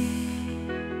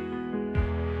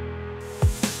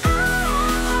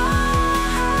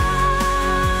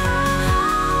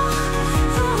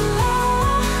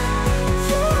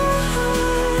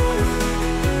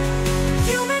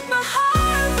 You make my heart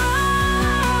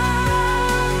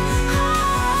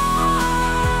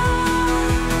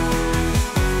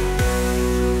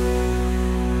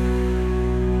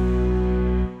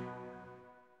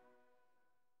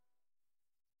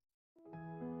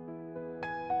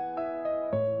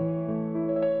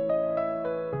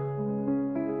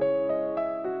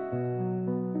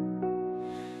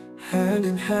Hand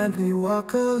in hand we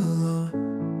walk alone,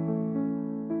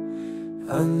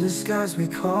 under skies we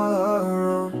call our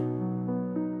own.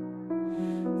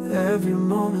 Every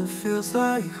moment feels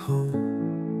like home.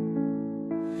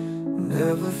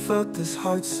 Never felt this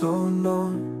heart so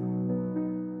known.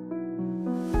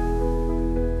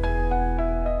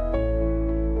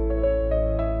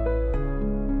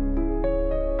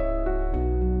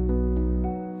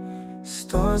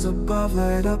 Stars above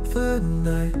light up the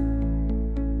night.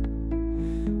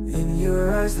 In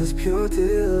your eyes there's pure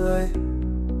delight,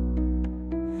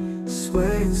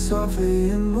 swaying softly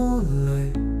in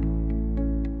moonlight.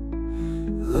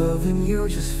 Loving you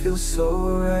just feels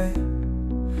so right.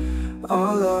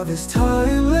 Our love is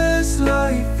timeless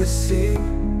like the sea,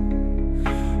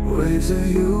 waves of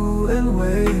you and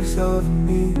waves of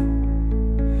me.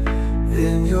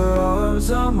 In your arms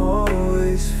I'm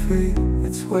always free,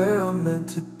 it's where I'm meant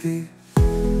to be.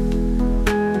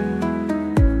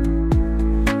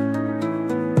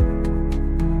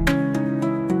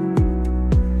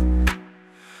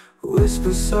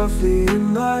 Whisper softly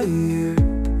in my ear,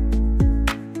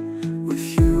 with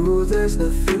you there's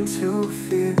nothing to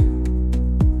fear.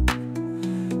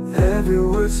 Every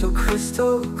word so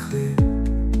crystal clear.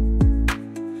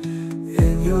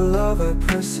 In your love love I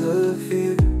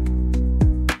persevere.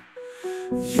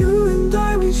 You and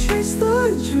I, we chase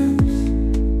the dreams,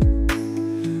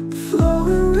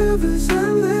 flowing rivers,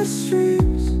 endless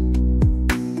streams.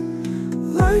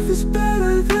 Life is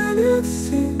better than it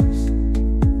seems.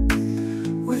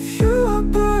 With you I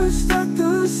burst at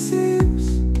the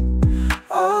seams.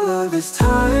 Our love is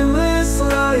timeless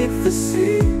like the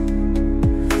sea.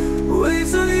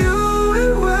 Waves of you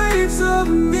and waves of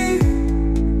me.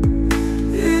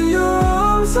 In your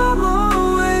arms I'm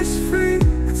always free.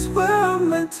 It's where I'm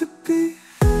meant to be.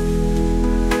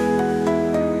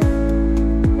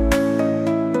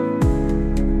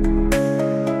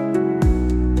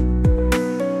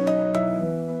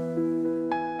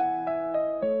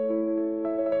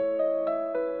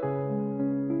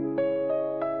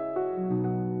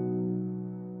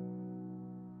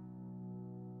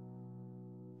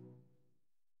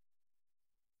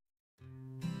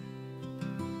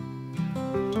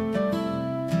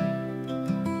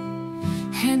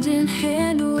 Hand in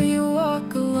hand we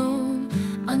walk alone,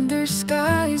 under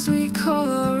skies we call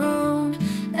our own.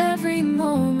 Every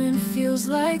moment feels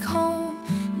like home.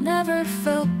 Never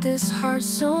felt this heart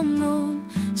so known.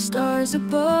 Stars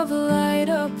above light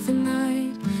up the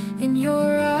night. In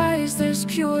your eyes there's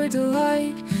pure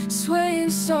delight, swaying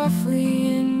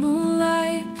softly in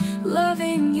moonlight.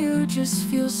 Loving you just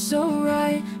feels so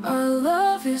right. Our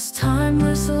love is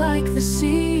timeless like the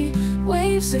sea.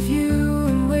 Waves of you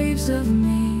and waves of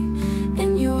me.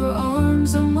 In your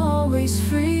arms I'm always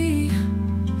free.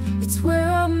 It's where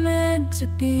I'm meant to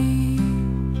be.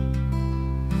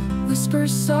 Whisper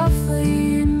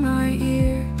softly in my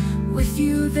ear. With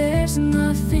you there's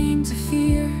nothing to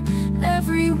fear.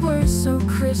 Every word so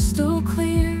crystal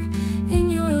clear. In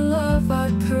your love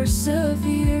I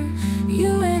persevere.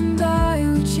 You and I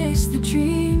who chase the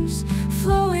dreams,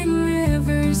 flowing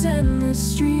rivers, endless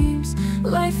streams.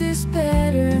 Life is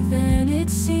better than it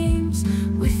seems.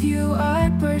 With you I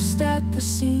burst at the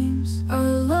seams. Our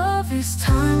love is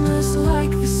timeless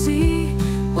like the sea.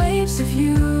 Waves of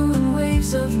you and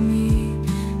waves of me.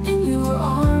 In your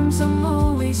arms I'm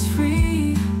always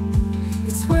free.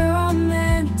 It's where I'm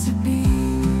meant to be.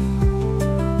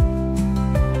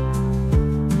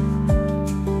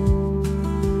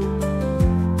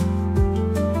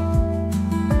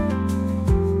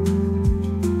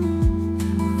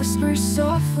 Whisper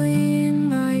softly in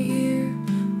my ear.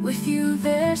 With you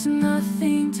there's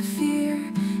nothing to fear.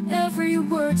 Every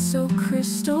word so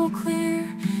crystal clear.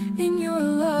 In your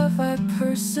love I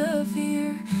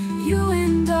persevere. You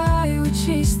and I would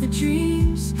chase the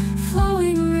dreams,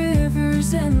 flowing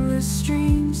rivers, endless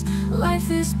streams. Life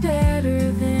is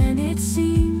better than it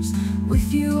seems.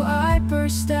 With you I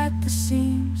burst at the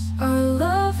seams. Our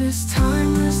love is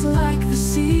timeless like the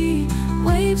sea.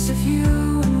 Waves of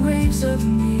you and waves of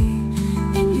me.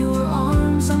 In your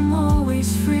arms I'm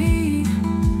always free.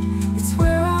 It's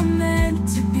where I'm meant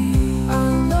to be.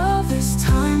 Our love is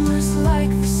timeless like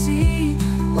the sea.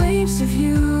 Waves of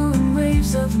you and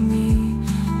waves of me.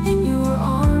 In your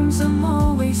arms I'm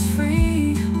always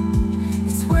free.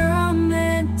 It's where I'm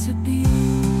meant to be.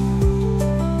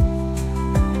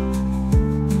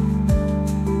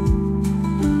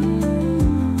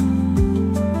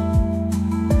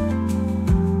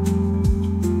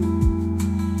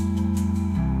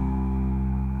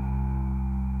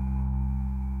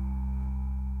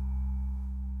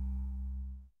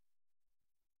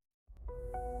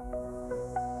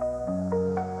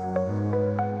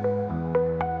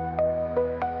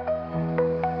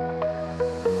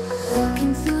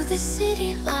 Walking through the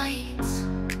city lights,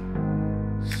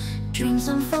 dreams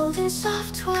unfold in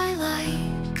soft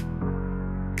twilight.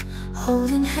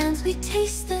 Holding hands we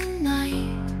taste the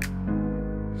night.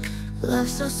 Love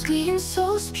so sweet and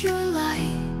soul's pure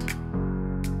light.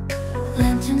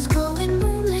 Lanterns glow in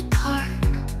moonlit park.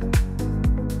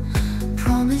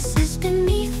 Promises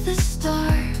beneath the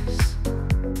stars.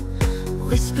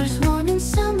 Whispers warm in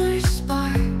summer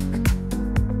spark.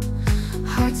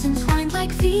 Hearts entwined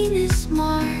like Venus,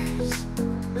 Mars.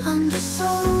 Under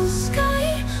soul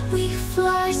sky we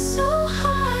fly so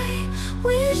high.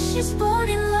 Wishes born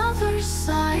in lover's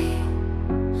sight.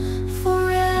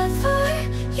 Forever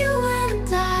you and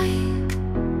I,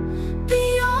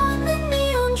 beyond the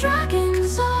neon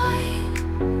dragon's eye.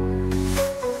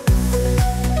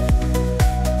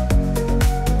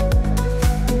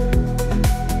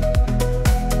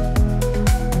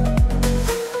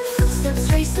 Footsteps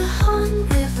trace the Han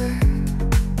River.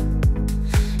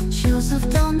 Chills of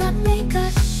dawn that make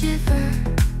us shiver.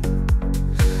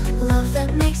 Love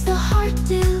that makes the heart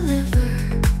deliver.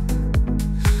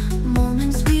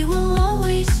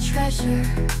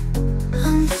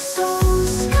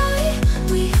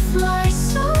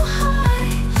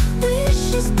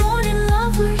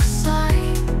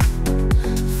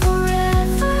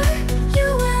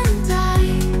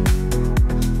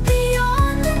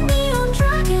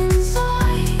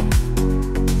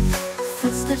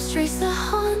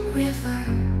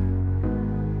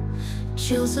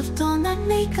 Bells of dawn that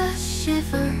make us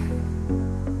shiver,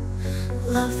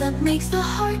 love that makes the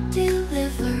heart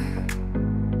deliver,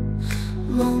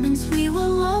 moments we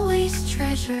will always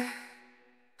treasure.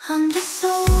 Under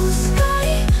soul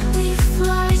sky, we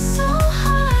fly so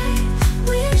high,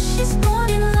 wishes born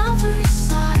in lovers'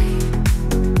 side.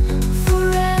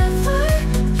 Forever,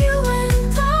 you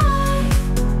and I,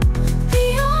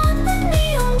 beyond the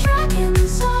neon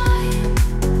dragon's eye.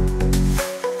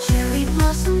 Cherry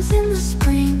blossoms in the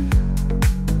spring,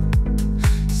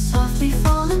 softly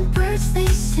fallen birds they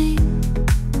sing,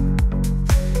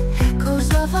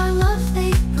 echoes of our love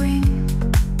they bring.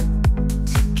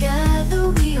 Together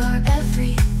we are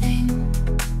everything.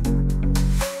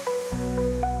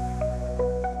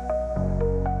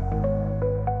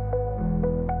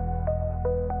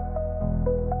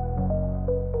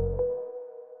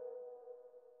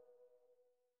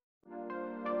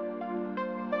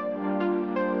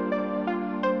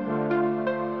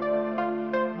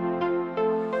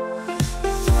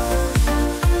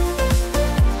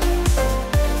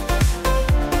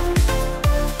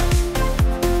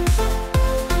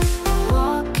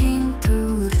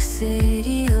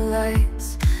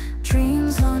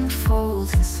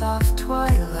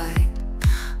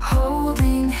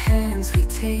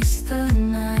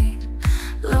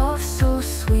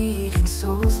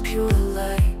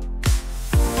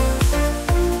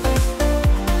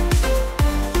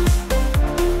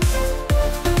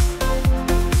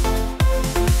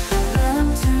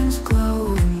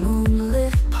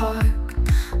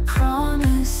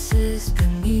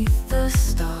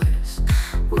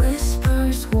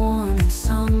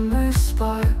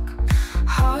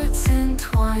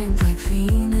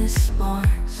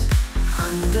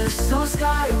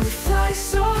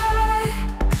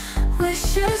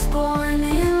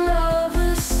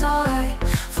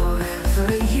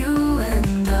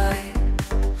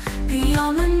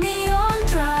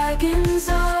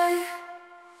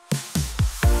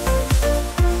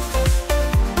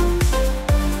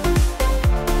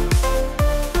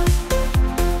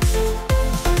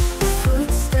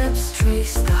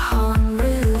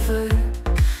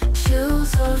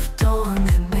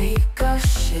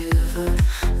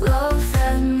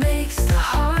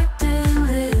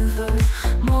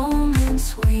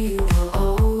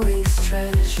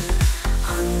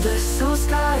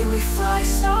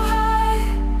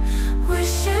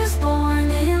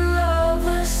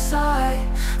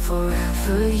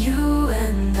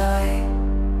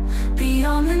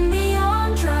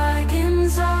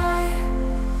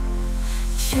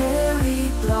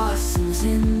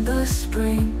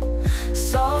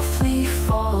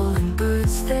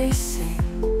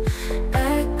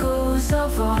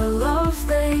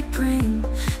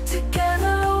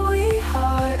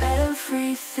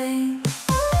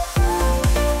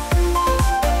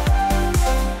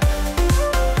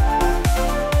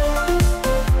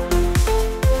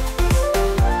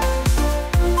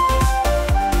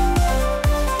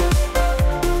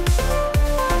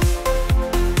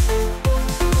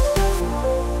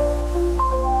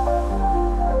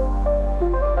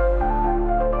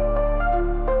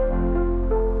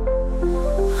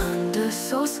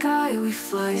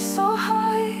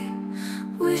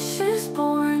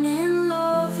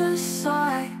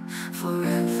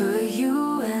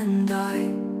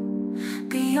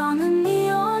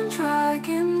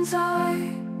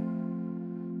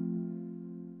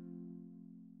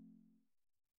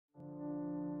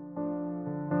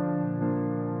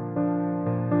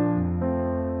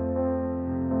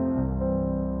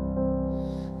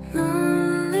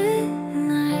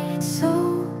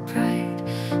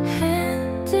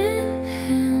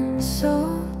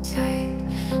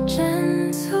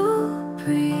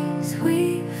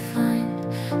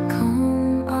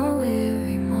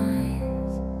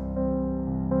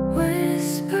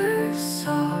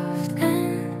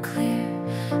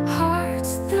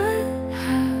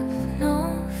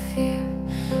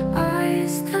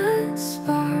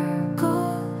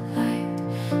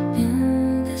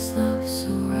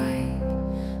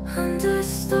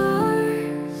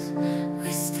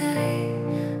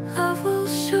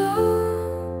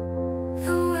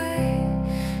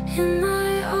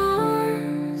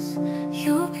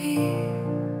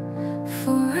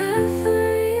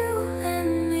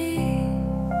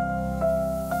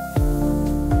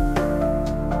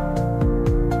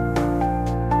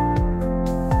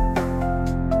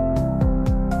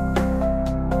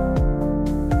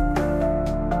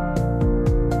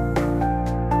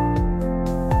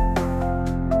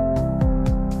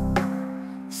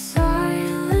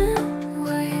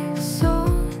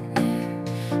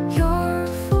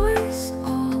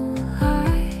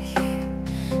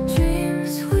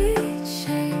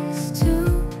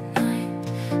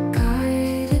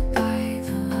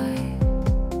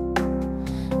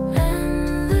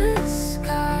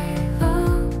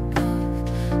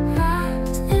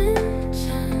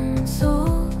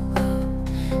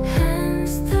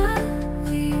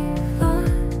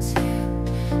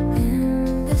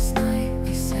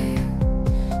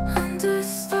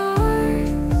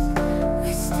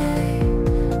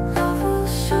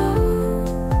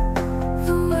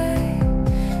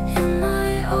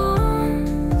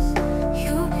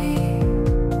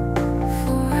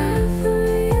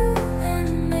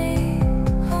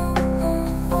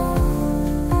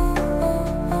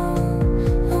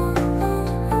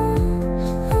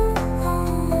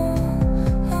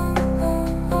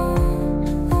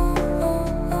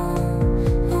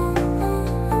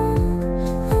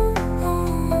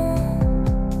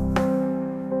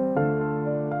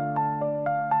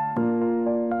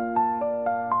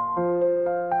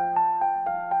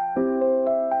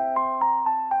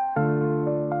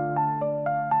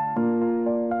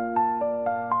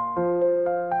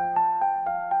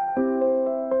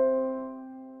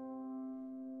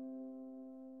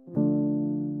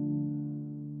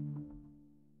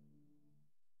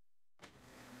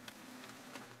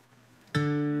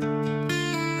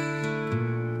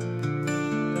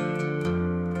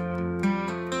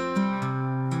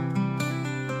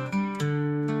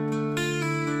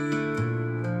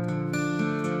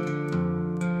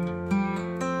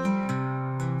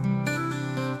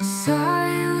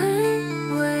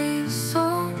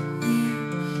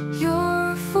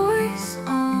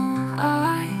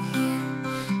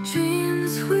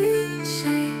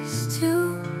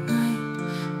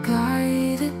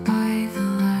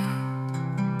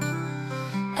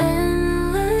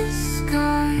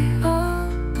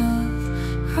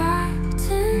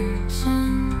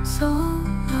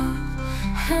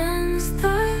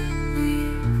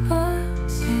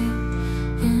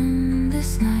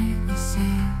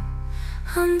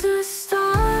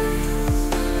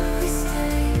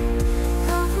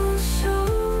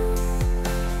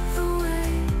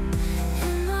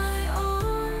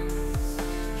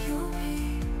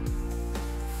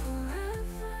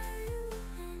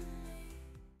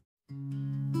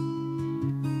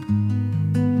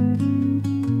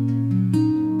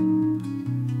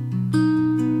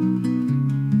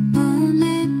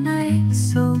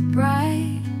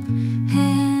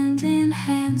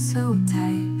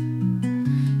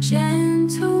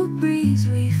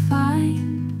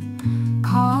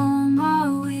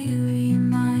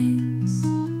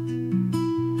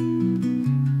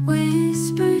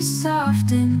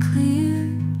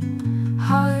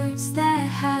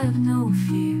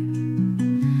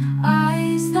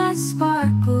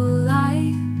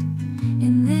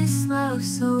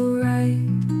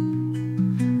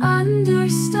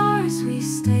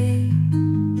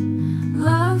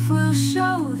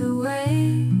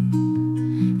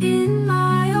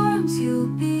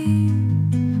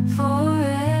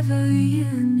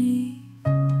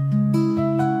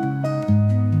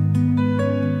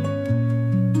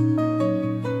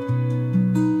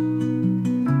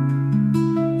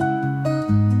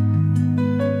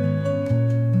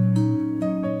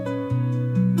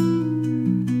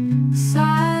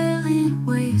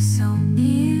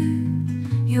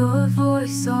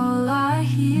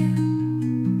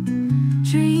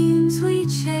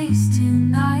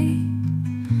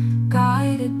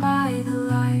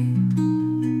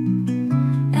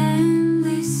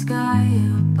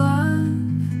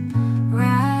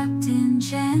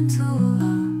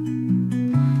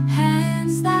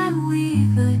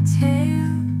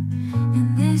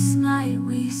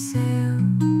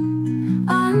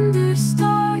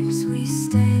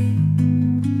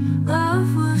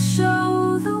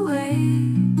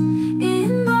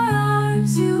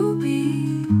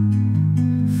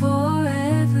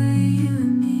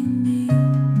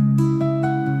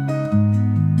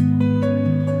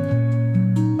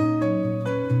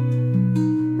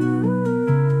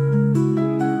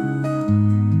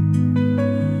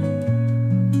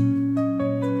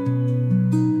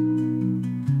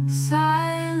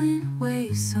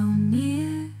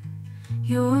 near,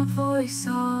 your voice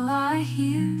all I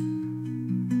hear.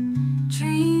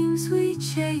 Dreams we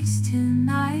chase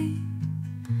tonight,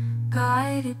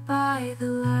 guided by the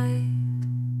light.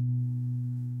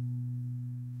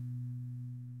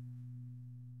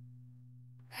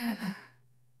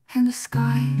 And the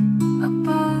sky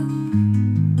above,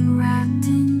 wrapped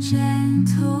in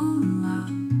gentle love,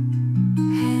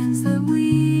 hands that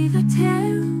weave a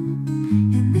tale.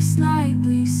 In this night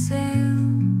we sail.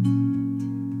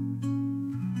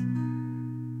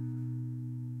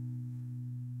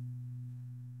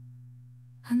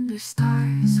 Under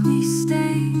stars we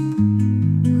stay,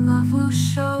 love will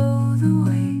show the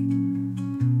way.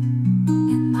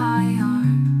 In my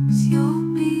arms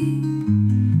you'll be,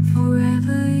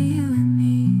 forever you and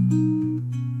me.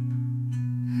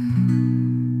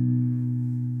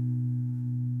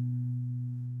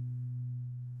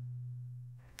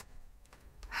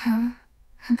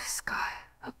 And the sky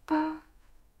above,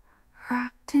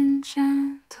 wrapped in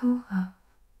gentle love,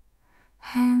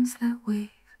 hands that wave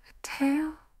a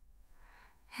tale.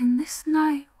 In this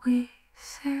night we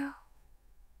sail.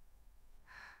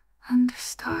 Under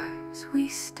stars we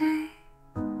stay,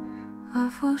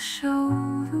 love will show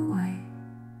the way.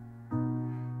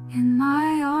 In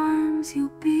my arms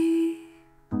you'll be,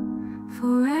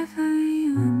 forever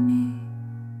you and me.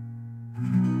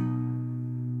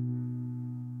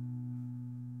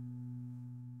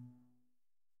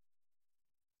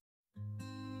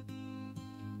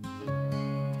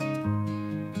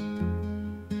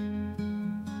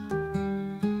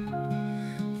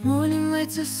 Morning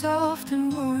lights are soft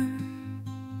and warm,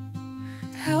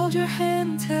 held your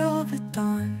hand till the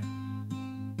dawn.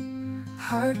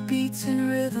 Heartbeats in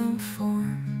rhythm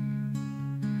form,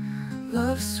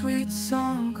 love's sweet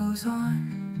song goes on.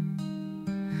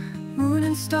 Moon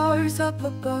and stars up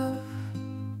above,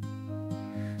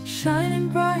 shining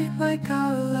bright like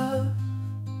our love.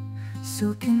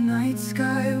 Silken night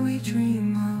sky we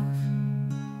dream of,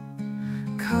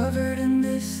 covered in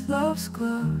this love's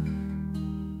glove.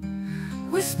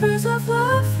 Whispers of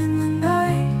love in the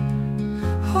night,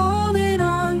 holding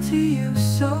on to you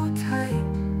so tight.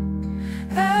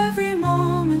 Every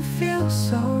moment feels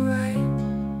so right.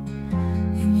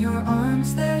 In your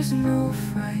arms there's no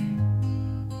fright.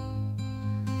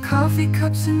 Coffee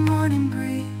cups and morning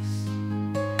breeze,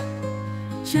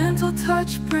 gentle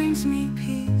touch brings me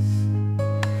peace.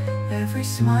 Every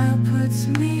smile puts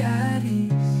me at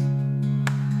ease.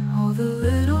 All the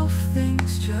little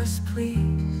things just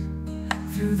please.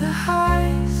 Through the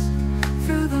highs,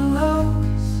 through the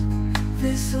lows,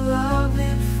 this love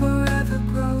it forever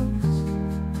grows.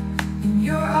 In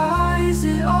your eyes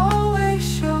it always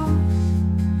shows,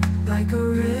 like a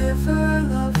river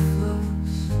love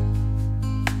flows.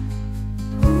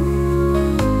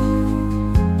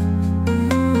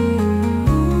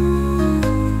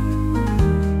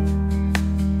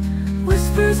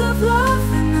 Whispers of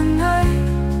love in the night,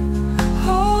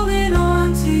 holding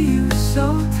on to you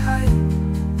so tight.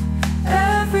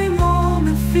 Every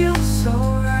moment feels so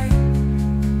right.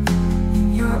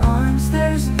 In your arms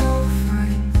there's no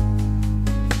fright.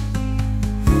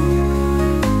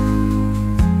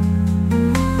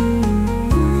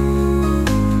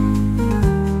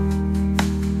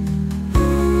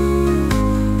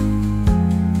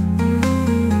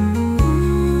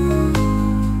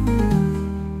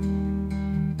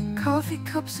 Coffee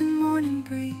cups and morning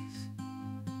breeze,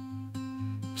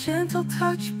 gentle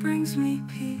touch brings me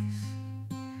peace.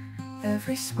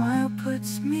 Every smile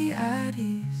puts me at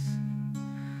ease.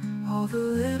 All the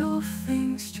little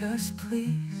things just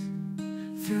please.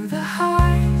 Through the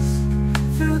highs,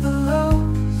 through the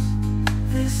lows,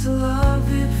 this love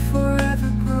it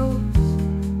forever grows.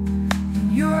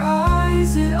 In your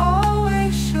eyes it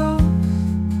always shows,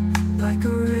 like a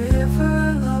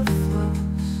river love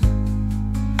flows.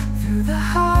 Through the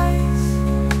highs,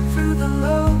 through the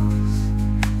lows,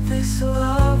 this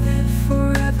love it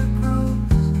forever grows.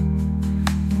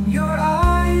 In your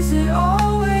eyes it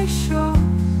always shows,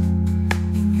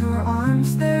 in your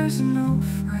arms there's no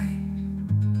fright.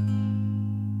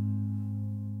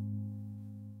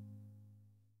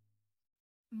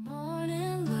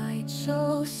 Morning light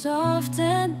so soft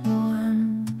and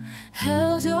warm,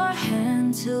 held your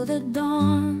hand till the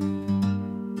dawn.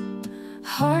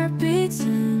 Heartbeats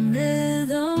in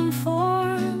rhythm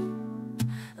form,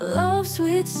 love's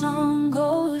sweet song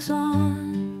goes on.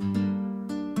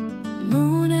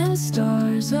 Moon and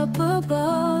stars up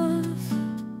above,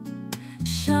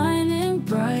 shining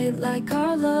bright like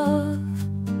our love.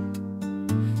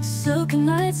 Silken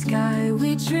night sky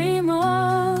we dream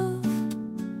of,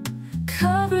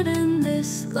 covered in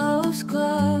this love's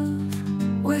glove.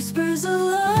 Whispers of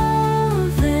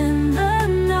love in the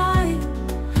night,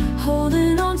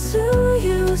 holding on to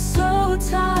you so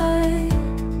tight.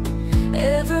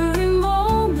 Every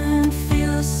moment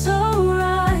feels so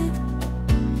right.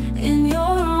 In your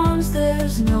arms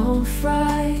there's no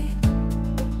fright.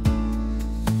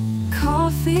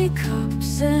 Coffee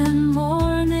cups and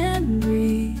morning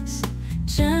breeze,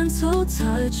 gentle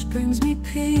touch brings me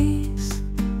peace.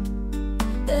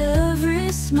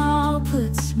 Every smile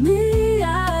puts me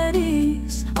at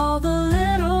ease. All the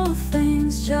little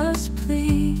things just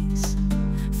please.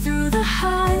 Through the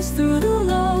highs, through the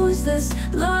lows, this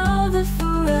love that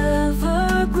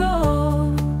forever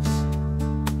grows.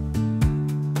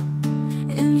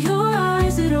 In your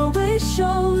eyes it always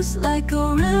shows, like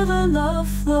a river love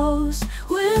flows.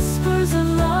 Whispers of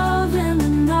love in the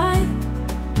night,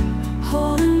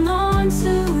 holding on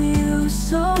to you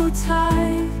so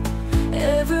tight.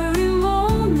 Every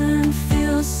moment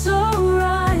feels so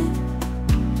right.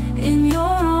 In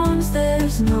your arms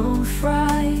there's no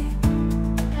fright.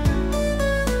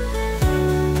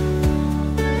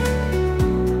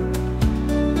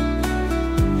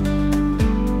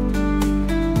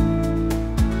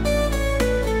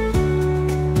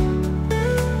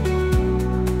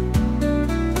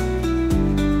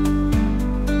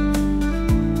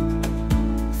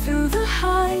 Through the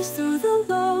highs, through the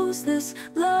lows, this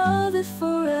love that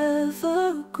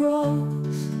forever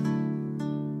grows.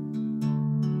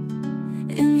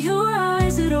 In your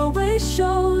eyes it always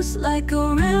shows, like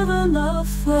a river love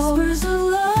flows. Whispers of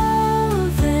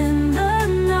love in the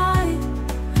night,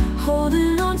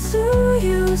 holding on to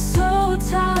you so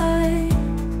tight.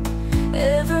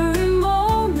 Every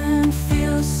moment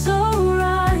feels so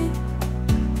right.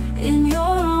 In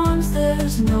your arms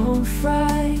there's no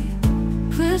fright.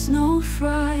 There's no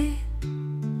fright.